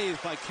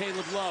save by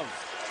Caleb Love.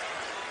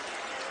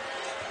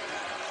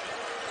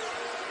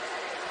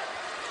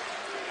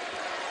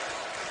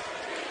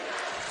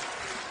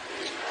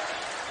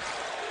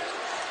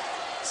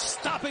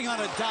 Stopping on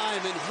a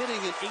dime and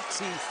hitting an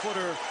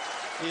 18-footer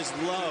is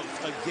Love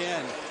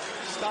again.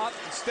 Stop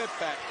and step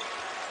back.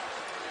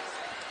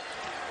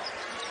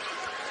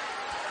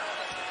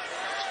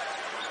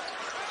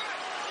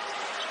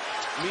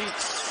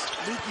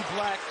 Leaky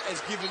Black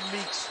has given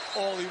Meeks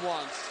all he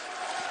wants.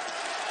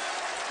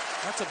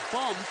 That's a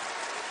bump.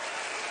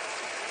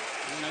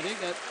 And I think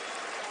that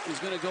is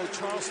going to go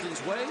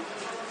Charleston's way.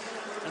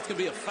 That's going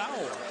to be a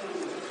foul.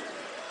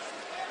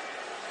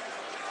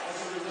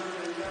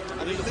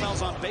 I think the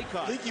foul's on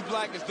Baycott. Leaky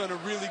Black has done a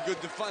really good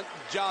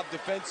job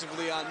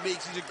defensively on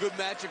Meeks. He's a good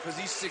matchup because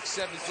he's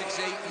 6'7",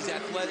 6'8". He's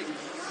athletic.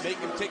 Make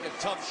him take a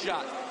tough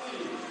shot.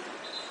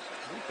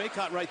 I think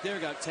Baycott right there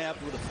got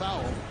tapped with a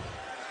foul.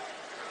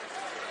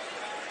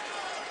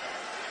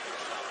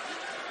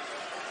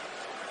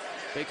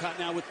 Baycott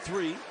now with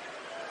 3.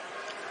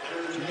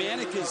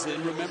 Manick is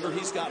in. Remember,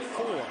 he's got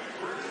 4.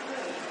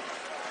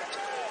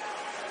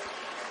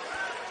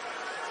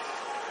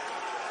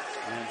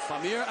 And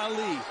Famir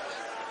Ali,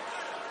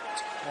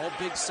 all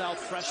Big South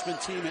freshman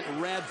team at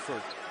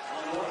Radford.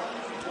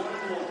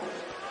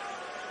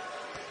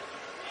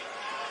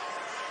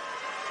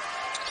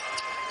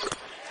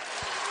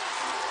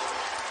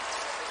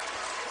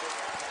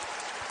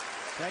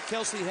 Pat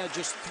Kelsey had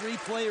just 3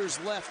 players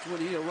left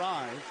when he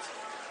arrived.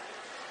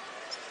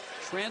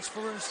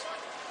 Transfers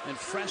and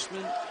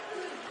freshmen,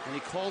 and he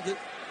called it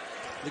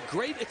the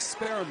Great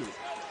Experiment.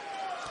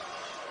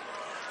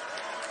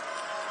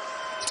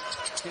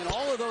 Can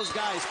all of those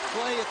guys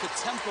play at the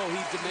tempo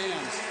he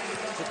demands,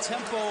 the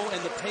tempo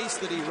and the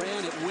pace that he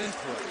ran at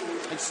Winthrop?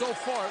 And so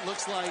far, it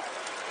looks like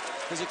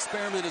his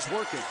experiment is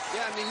working.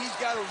 Yeah, I mean, he's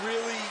got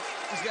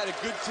a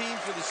good team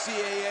for the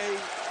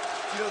CAA.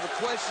 You know, the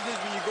question is,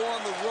 when you go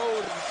on the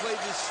road and you play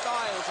this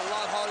style, it's a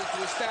lot harder to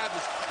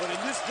establish. But in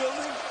this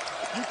building,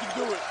 you can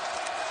do it.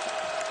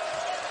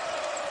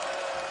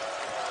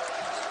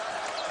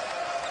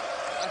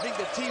 I think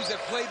the teams that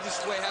played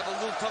this way have a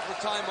little tougher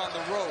time on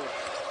the road.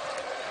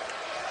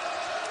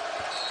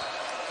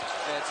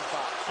 That's a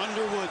foul.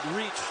 Underwood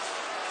reached.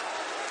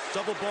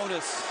 Double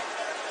bonus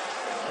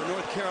for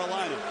North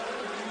Carolina.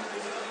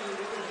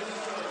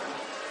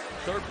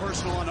 3rd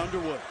personal on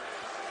Underwood.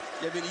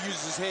 Yeah, I mean, he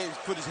uses his hands,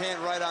 put his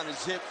hand right on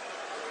his hip.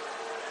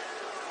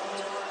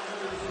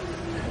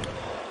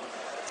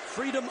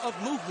 Freedom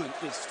of movement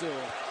is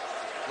still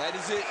that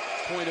is it.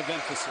 Point of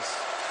emphasis.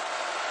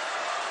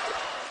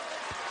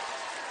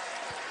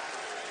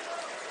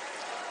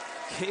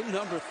 Game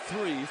number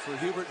 3 for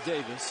Hubert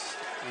Davis,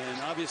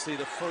 and obviously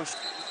the first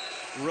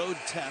road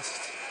test.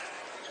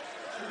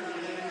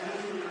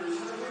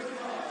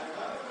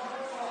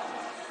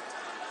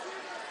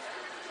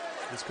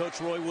 As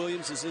Coach Roy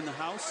Williams is in the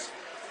house,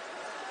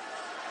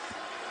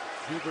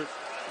 Hubert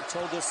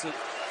told us that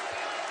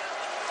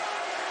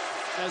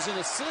as an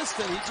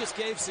assistant, he just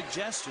gave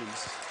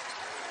suggestions,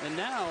 and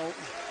now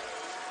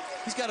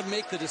he's got to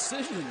make the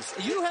decisions.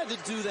 You had to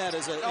do that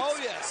as a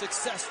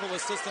successful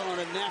assistant on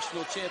a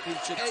national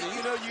championship team.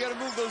 You know, you got to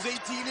move those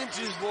 18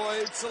 inches, boy.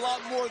 It's a lot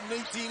more than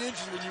 18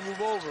 inches when you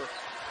move over.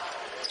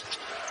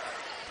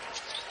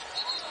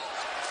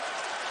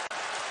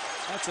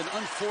 That's an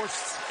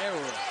unforced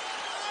error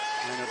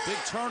and a big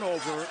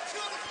turnover.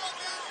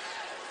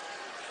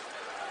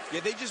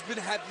 Yeah, they just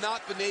have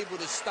not been able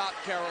to stop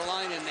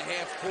Carolina in the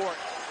half court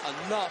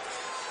enough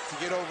to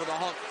get over the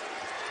hump.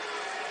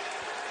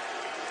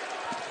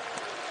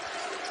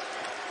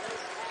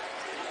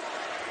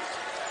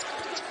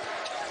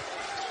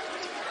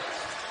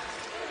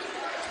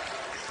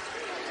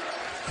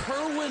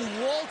 Kerwin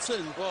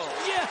Walton. Whoa.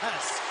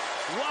 Yes.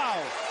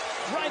 Wow.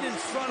 Right in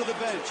front of the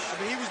bench.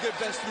 I mean, he was their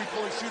best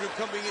three-point shooter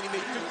coming in. He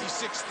made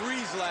 56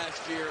 threes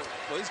last year.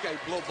 Well, this guy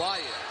blow by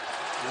you.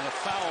 And a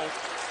foul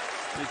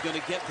is going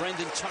to get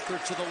Brendan Tucker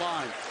to the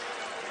line.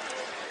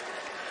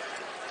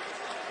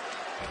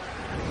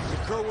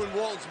 Kerwin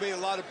Walton's made a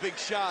lot of big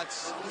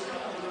shots.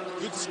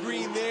 Good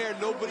screen there.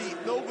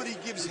 Nobody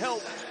gives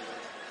help.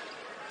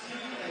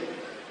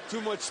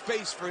 Too much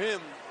space for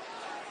him.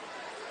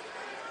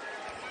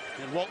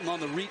 And Walton on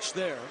the reach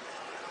there.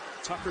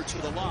 Tucker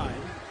to the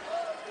line.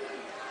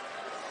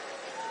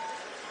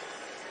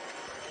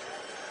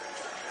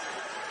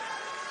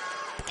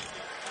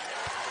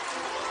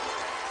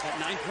 That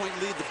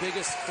 9-point lead, the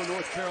biggest for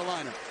North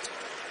Carolina.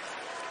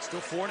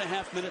 Still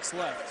 4.5 minutes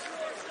left.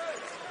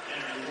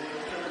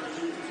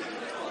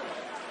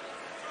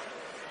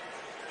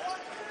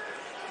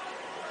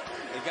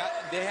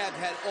 They have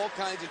had all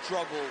kinds of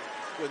trouble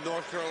when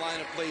North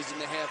Carolina plays in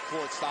the half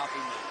court,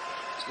 stopping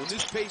them. When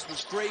this pace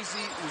was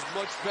crazy, it was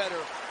much better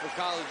for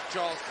College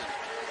Charleston.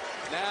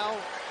 Now,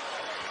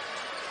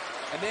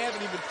 and they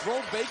haven't even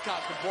thrown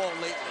Baycott the ball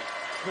lately.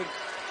 But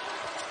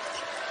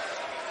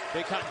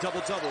Baycott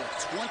double-double,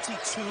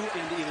 22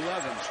 and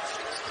 11.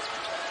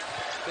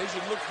 They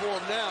should look for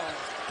him now.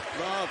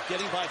 Love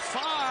getting by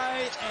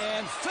 5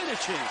 and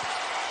finishing.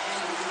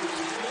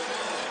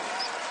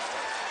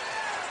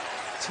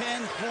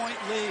 10-point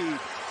lead.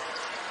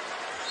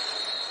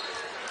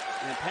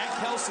 And Pat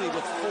Kelsey,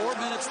 with 4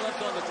 minutes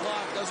left on the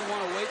clock, doesn't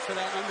want to wait for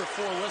that under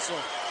 4 whistle.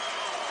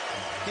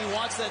 He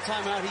wants that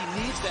timeout.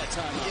 He needs that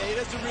timeout. Yeah, he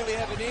doesn't really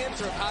have an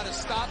answer of how to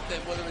stop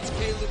them, whether it's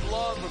Caleb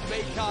Love or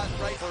Baycott.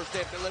 Right, first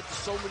half, they led to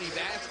so many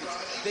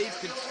baskets. They've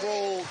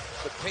controlled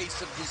the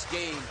pace of this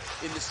game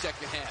in the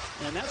second half.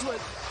 And that's what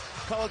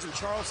College of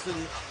Charleston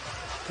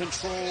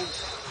controlled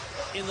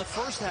in the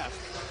first half,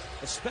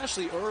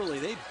 especially early.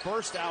 They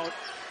burst out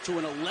to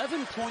an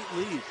 11-point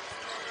lead.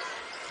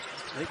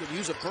 They could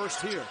use a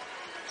burst here.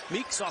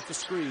 Meeks off the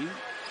screen.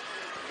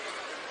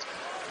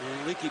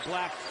 And Leaky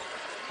Black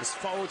has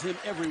followed him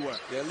everywhere.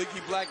 Yeah,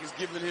 Leaky Black has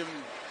given him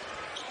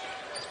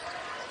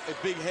a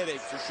big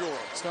headache for sure.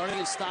 Starting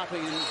and stopping,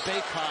 and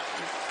Baycott,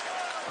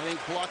 I think,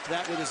 blocked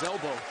that with his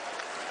elbow.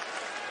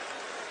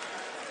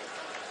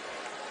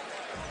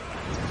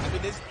 I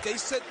mean, they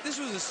said this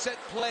was a set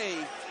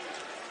play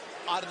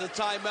out of the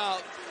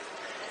timeout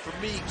for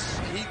Meeks.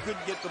 He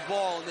couldn't get the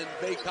ball, and then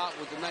Baycott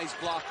with a nice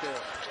block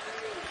there.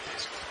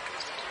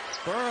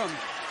 Burham,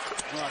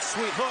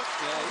 sweet hook.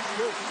 Yeah, he's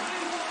good.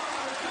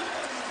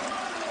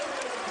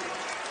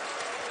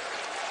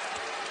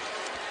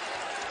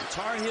 The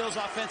Tar Heels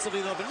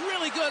offensively, though, been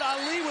really good.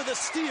 Ali with a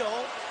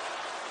steal.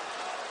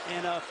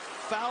 And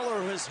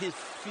Fowler, his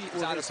feet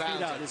were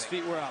out. His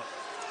feet were out.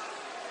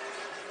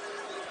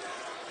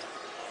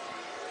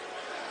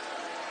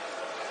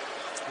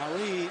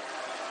 Ali,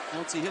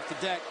 once he hit the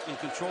deck and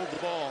controlled the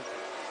ball,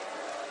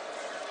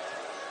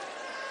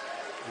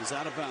 he's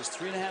out of bounds.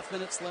 3.5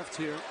 minutes left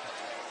here.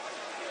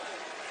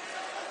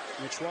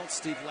 Mitch Waltz,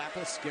 Steve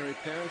Lapis, Gary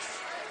Parrish.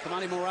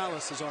 Kamani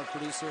Morales is our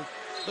producer.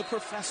 The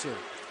Professor,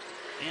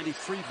 Andy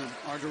Friedman,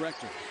 our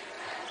director.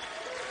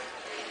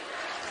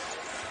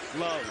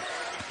 Love,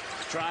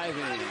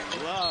 driving,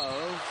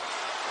 Love.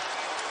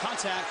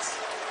 Contact.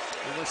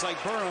 It looks like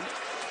Burham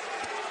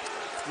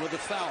with a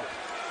foul.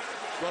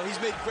 Well, he's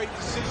made great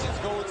decisions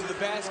going to the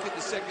basket in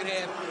the second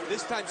half.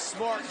 This time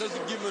Smart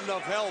doesn't give him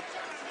enough help.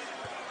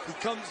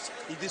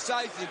 He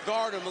decides to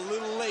guard him a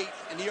little late,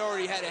 and he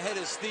already had a head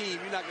of steam.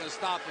 You're not going to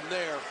stop him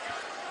there.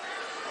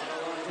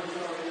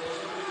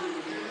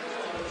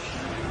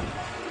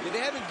 Yeah, they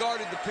haven't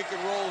guarded the pick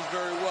and rolls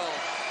very well.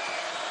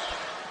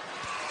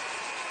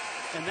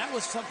 And that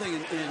was something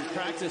in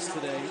practice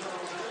today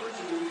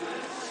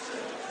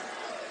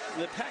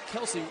that Pat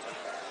Kelsey,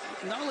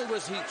 not only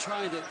was he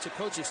trying to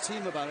coach his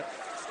team about it,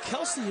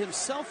 Kelsey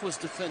himself was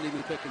defending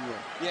the pick and roll.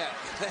 Yeah,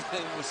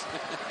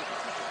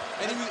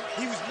 and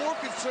he was more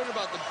concerned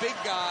about the big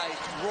guy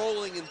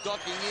rolling and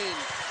ducking in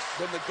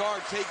than the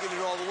guard taking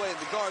it all the way. And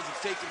the guards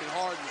have taken it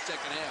hard in the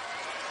second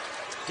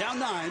half. Down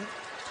 9.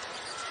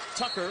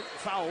 Tucker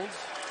fouled.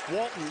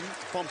 Walton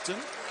bumped him.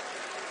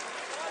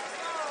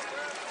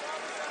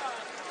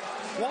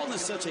 Walton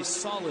is such a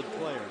solid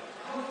player.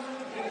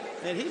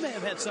 And he may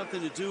have had something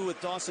to do with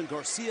Dawson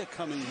Garcia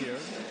coming here.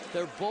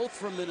 They're both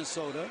from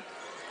Minnesota,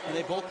 and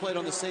they both played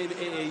on the same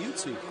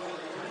AAU team.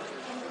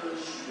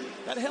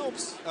 That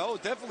helps. Oh,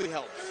 it definitely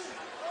helps.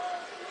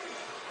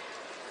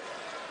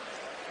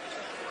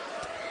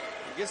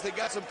 I guess they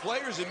got some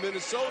players in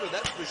Minnesota,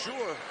 that's for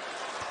sure.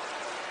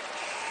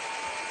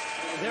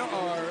 There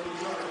are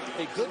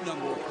a good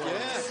number of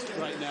players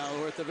right now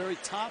who are at the very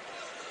top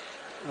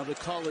of the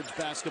college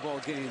basketball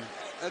game.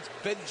 That's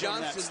Ben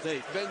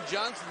Johnson. Ben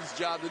Johnson's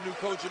job, the new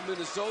coach in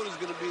Minnesota, is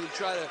going to be to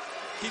try to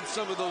keep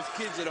some of those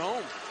kids at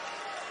home.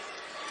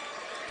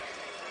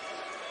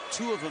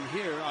 two of them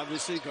here,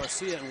 obviously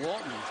Garcia and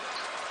Walton.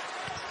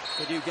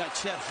 But you've got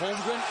Chet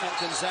Holmgren at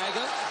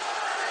Gonzaga.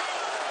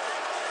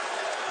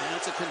 And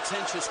it's a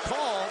contentious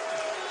call.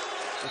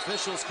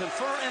 Officials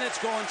confer, and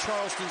it's going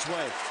Charleston's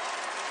way.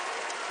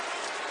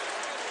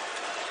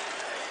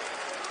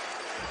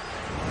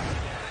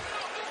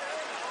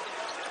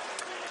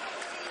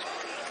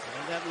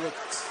 And that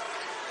looked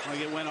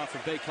like it went off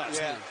of Baycott's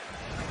hand.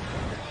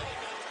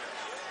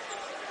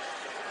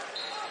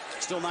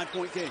 Still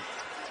 9-point game.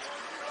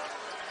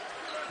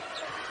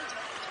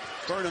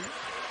 Burnham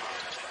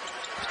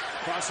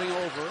crossing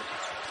over.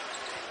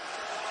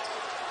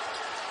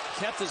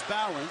 Kept his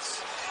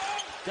balance.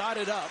 Got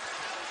it up.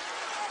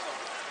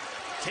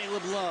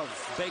 Caleb Love,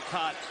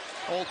 Baycott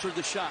altered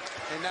the shot.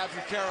 And now for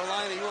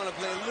Carolina, you want to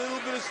play a little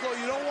bit of slow.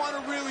 You don't want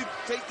to really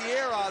take the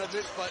air out of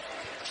it, but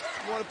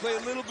you want to play a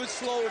little bit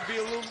slow and be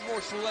a little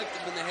more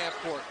selective in the half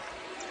court.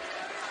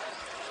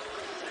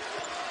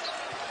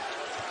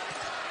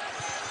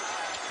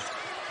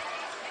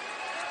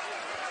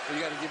 So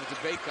you got to give it to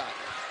Baycott.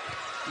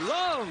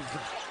 Love.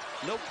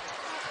 Nope.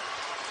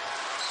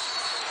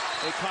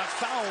 Baycott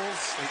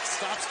fouls. It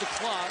stops the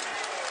clock.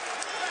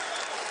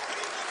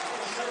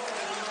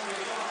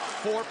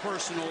 4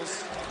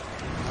 personals.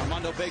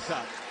 Armando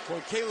Baycott.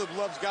 Boy, Caleb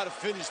Love's got to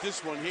finish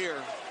this one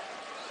here.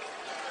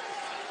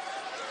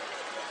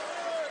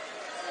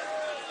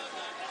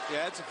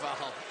 Yeah, it's a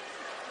foul.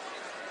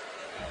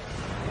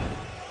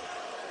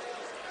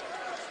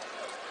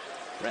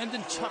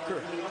 Brandon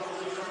Tucker.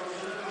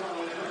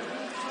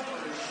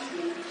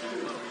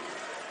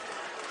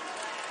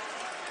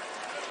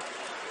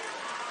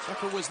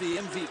 Tucker was the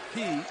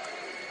MVP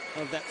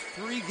of that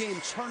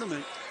 3-game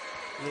tournament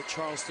that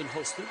Charleston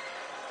hosted.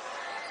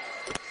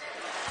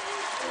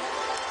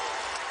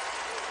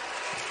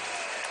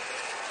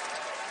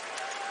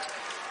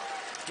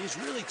 He's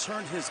really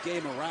turned his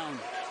game around.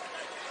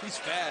 He's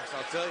fast,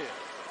 I'll tell you.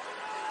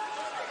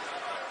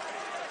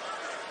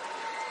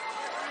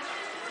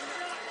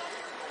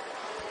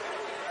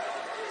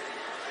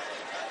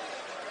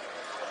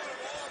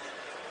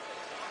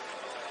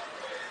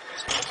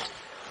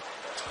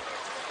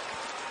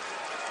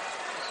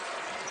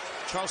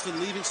 Charleston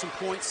leaving some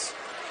points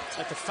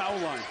at the foul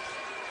line.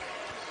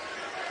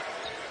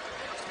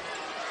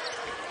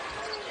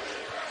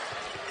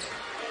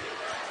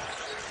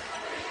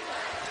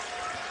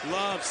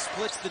 Love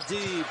splits the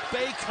D.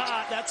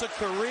 Baycott, that's a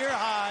career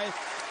high.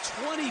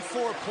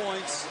 24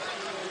 points.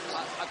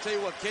 I'll tell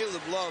you what,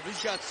 Caleb Love, he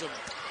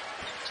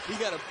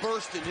got a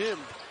burst in him.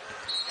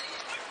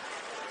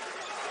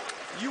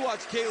 You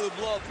watch Caleb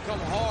Love come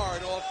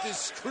hard off this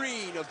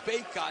screen of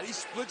Baycott. He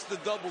splits the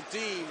double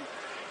team.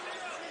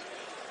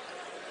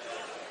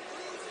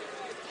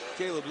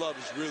 Caleb Love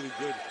is really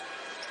good.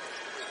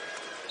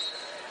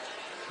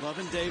 Love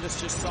and Davis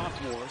just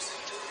sophomores.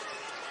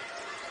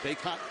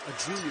 Baycott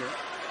a junior.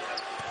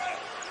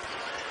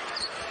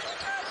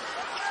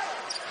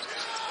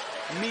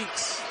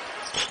 Meeks.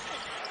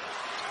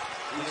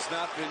 He's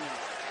not been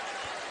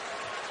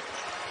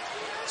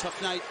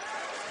tough night.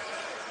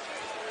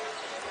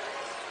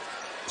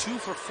 2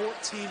 for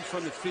 14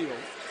 from the field.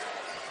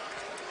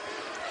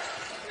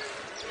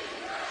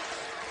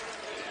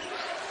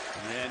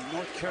 And then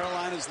North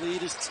Carolina's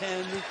lead is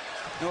 10.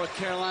 North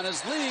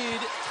Carolina's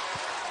lead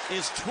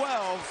is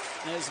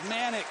 12 as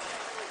Manick.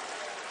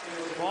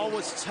 Ball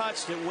was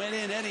touched. It went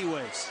in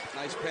anyways.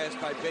 Nice pass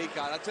by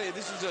Baycott. I'll tell you,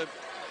 this is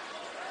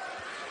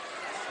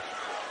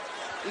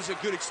a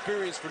good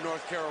experience for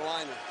North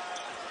Carolina.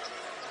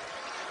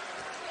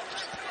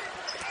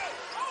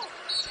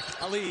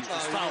 Ali is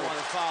fouled. On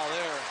a foul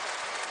there.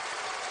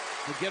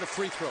 He'll get a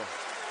free throw.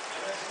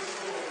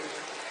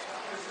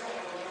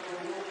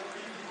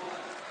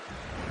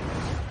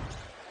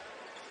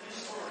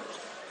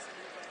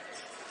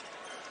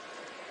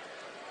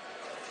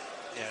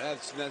 Yeah,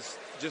 that's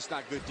just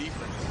not good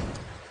defense.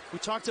 We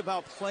talked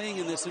about playing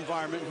in this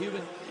environment.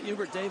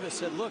 Hubert Davis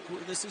said, look,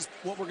 this is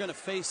what we're going to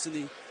face in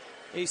the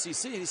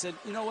ACC. And he said,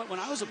 you know what, when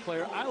I was a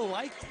player, I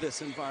liked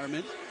this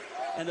environment.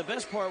 And the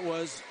best part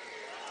was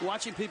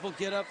watching people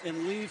get up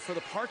and leave for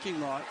the parking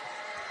lot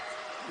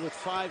with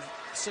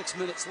 5-6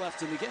 minutes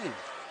left in the game.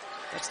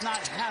 That's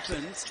not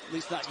happened, at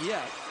least not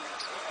yet.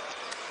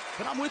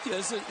 But I'm with you.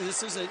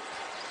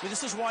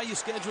 This is why you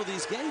schedule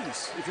these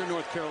games if you're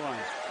North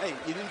Carolina. Hey,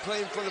 you didn't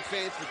play in front of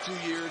fans for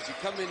 2 years. You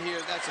come in here,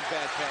 that's a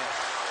bad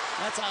pass.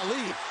 That's Ali.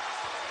 You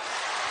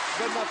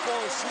better not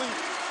fall asleep.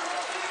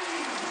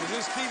 Because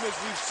this team, as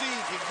we've seen,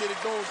 can get it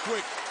going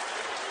quick.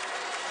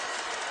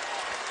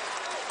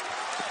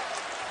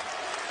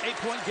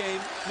 8-point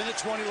game, minute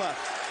 20 left.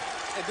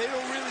 And they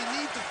don't really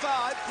need the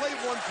foul. I'd play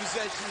one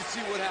possession and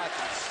see what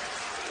happens.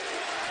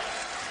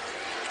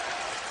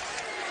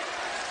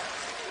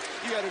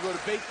 You got to go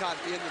to Baycott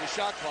at the end of the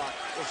shot clock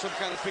or some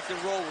kind of pick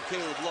and roll with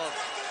Caleb Love.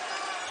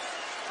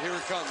 Here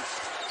it comes.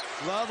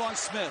 Love on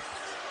Smith.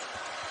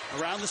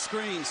 Around the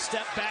screen,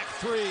 step back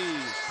 3.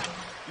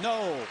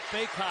 No,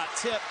 Baycott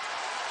tip.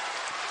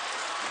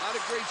 Not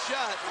a great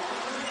shot.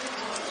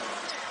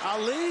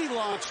 Ali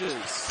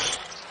launches.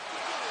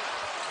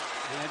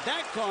 And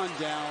that gone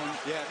down.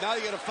 Yeah, now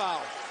you got to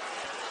foul.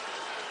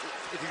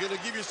 If you're going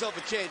to give yourself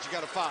a chance, you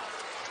got to foul.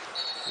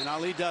 And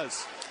Ali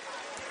does.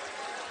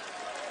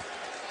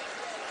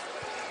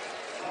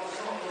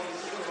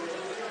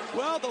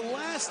 Well, the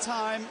last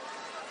time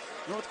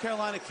North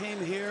Carolina came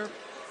here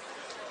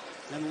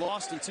and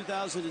lost in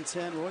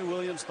 2010, Roy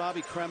Williams,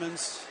 Bobby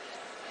Cremins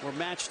were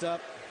matched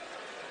up.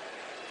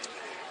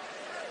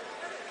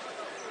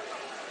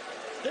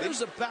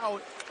 There's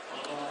about...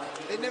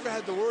 They never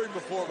had to worry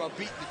before about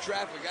beating the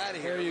traffic out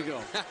of here. There you go.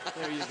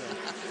 There you go.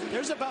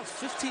 There's about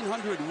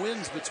 1,500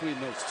 wins between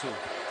those two.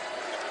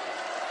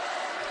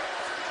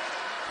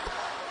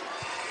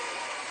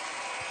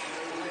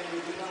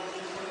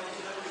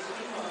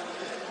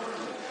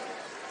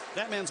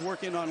 That man's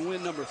working on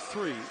win number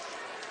 3.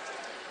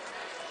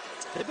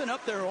 They've been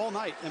up there all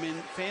night. I mean,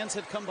 fans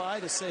had come by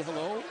to say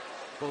hello,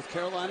 both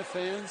Carolina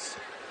fans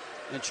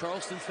and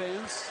Charleston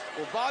fans.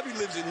 Well, Bobby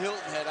lives in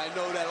Hilton Head. I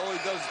know that. All he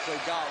does is play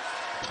golf.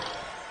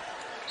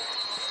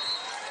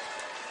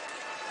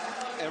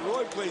 And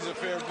Roy plays a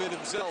fair bit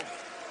himself.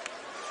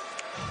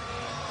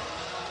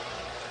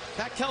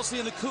 Pat Kelsey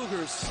and the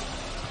Cougars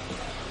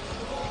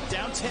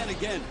down 10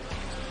 again.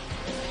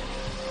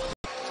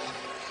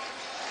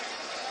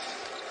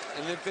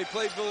 And if they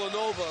play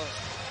Villanova,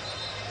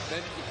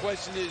 then the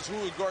question is, who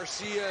is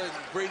Garcia and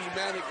Brady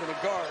Manick going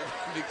to guard?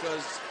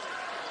 Because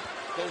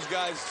those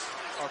guys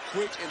are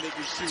quick and they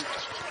can shoot.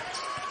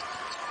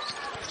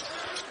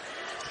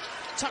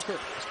 Tucker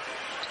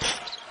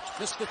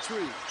missed the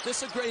 3.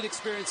 This is a great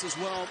experience as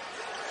well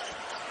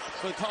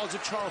for the College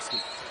of Charleston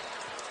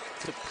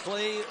to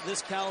play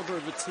this caliber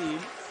of a team,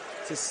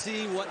 to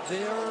see what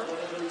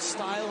their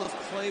style of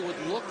play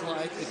would look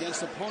like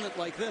against an opponent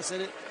like this.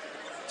 And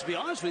to be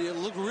honest with you, it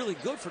looked really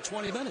good for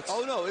 20 minutes.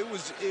 Oh, no,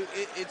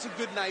 it's a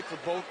good night for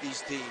both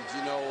these teams.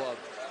 You know,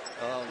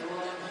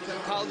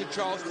 College of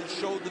Charleston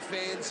showed the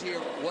fans here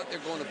what they're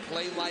going to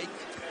play like.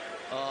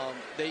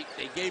 They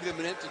gave them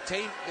they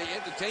entertained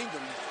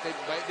them.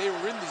 They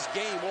were in this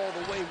game all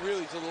the way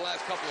really till the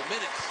last couple of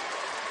minutes.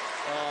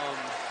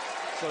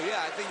 So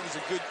yeah, I think it was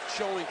a good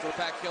showing for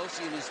Pat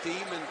Kelsey and his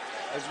team. And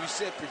as we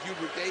said, for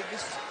Hubert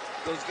Davis,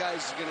 those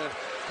guys are going to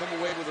come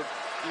away with a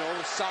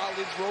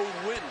solid road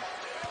win.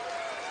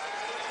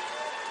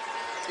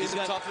 In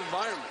a tough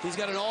environment. He's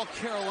got an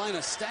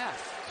all-Carolina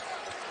staff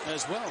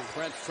as well.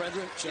 Brad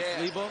Frederick, Jeff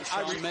Lebo,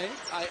 Sean May.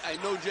 I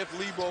know Jeff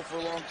Lebo for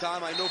a long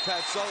time. I know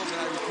Pat Sullivan.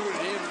 I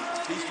recruited him.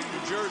 He's from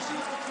New Jersey.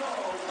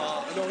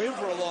 I know him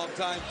for a long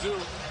time, too.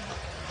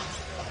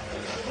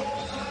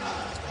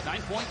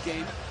 9-point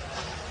game.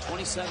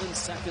 27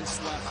 seconds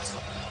left.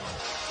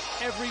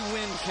 Every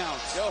win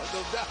counts. No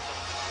doubt.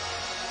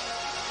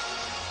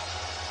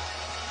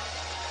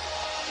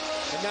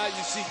 And now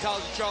you see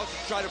College of Charleston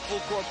try to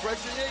full court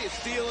pressure. Hey, it's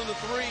stealing the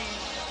 3.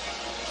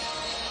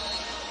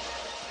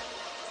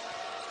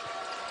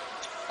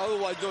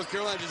 Otherwise, North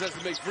Carolina just has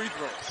to make free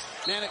throws.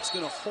 Manick's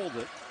going to hold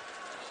it.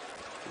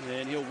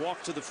 And he'll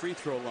walk to the free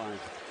throw line.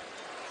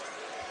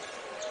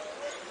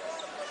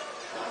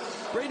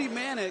 Brady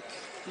Manick,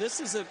 this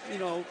is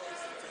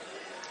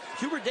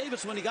Hubert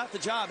Davis, when he got the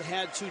job,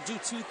 had to do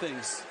 2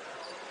 things.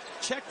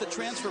 Check the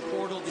transfer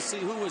portal to see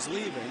who was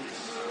leaving.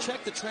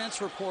 Check the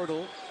transfer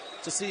portal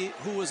to see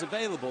who was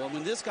available. And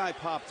when this guy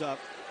popped up,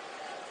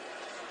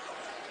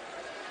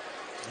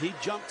 he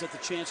jumped at the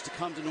chance to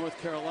come to North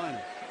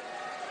Carolina.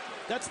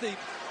 That's the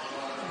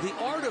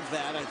art of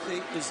that, I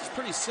think, is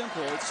pretty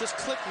simple. It's just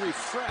click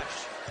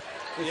refresh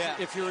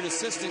if you're an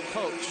assistant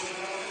coach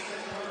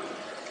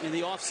in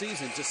the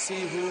offseason to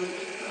see who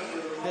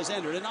has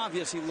entered. And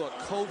obviously, look,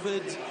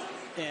 COVID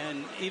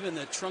and even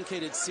the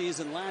truncated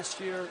season last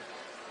year,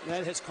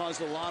 that has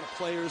caused a lot of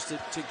players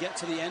to get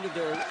to the end of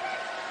their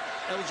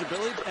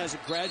eligibility as a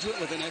graduate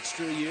with an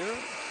extra year.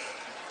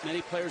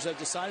 Many players have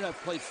decided,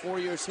 I've played 4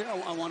 years here,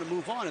 I want to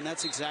move on, and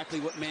that's exactly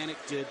what Manick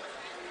did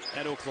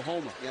at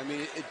Oklahoma. Yeah, I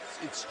mean,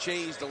 it's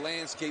changed the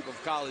landscape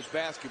of college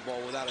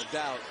basketball without a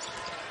doubt.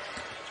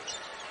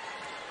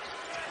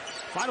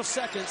 Final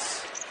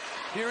seconds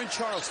here in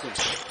Charleston.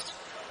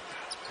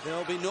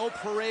 There'll be no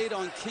parade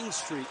on King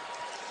Street.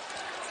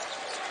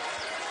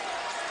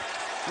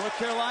 North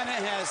Carolina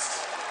has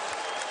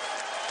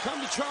come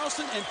to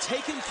Charleston and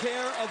taken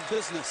care of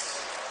business.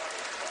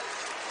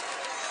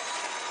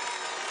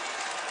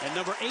 And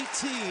number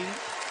 18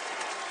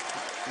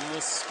 will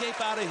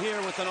escape out of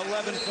here with an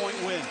 11-point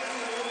win.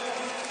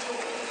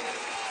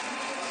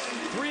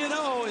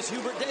 3-0 is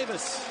Hubert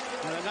Davis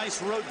on a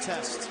nice road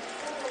test.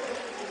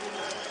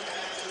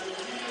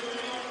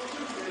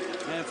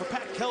 And for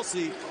Pat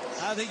Kelsey,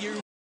 I think you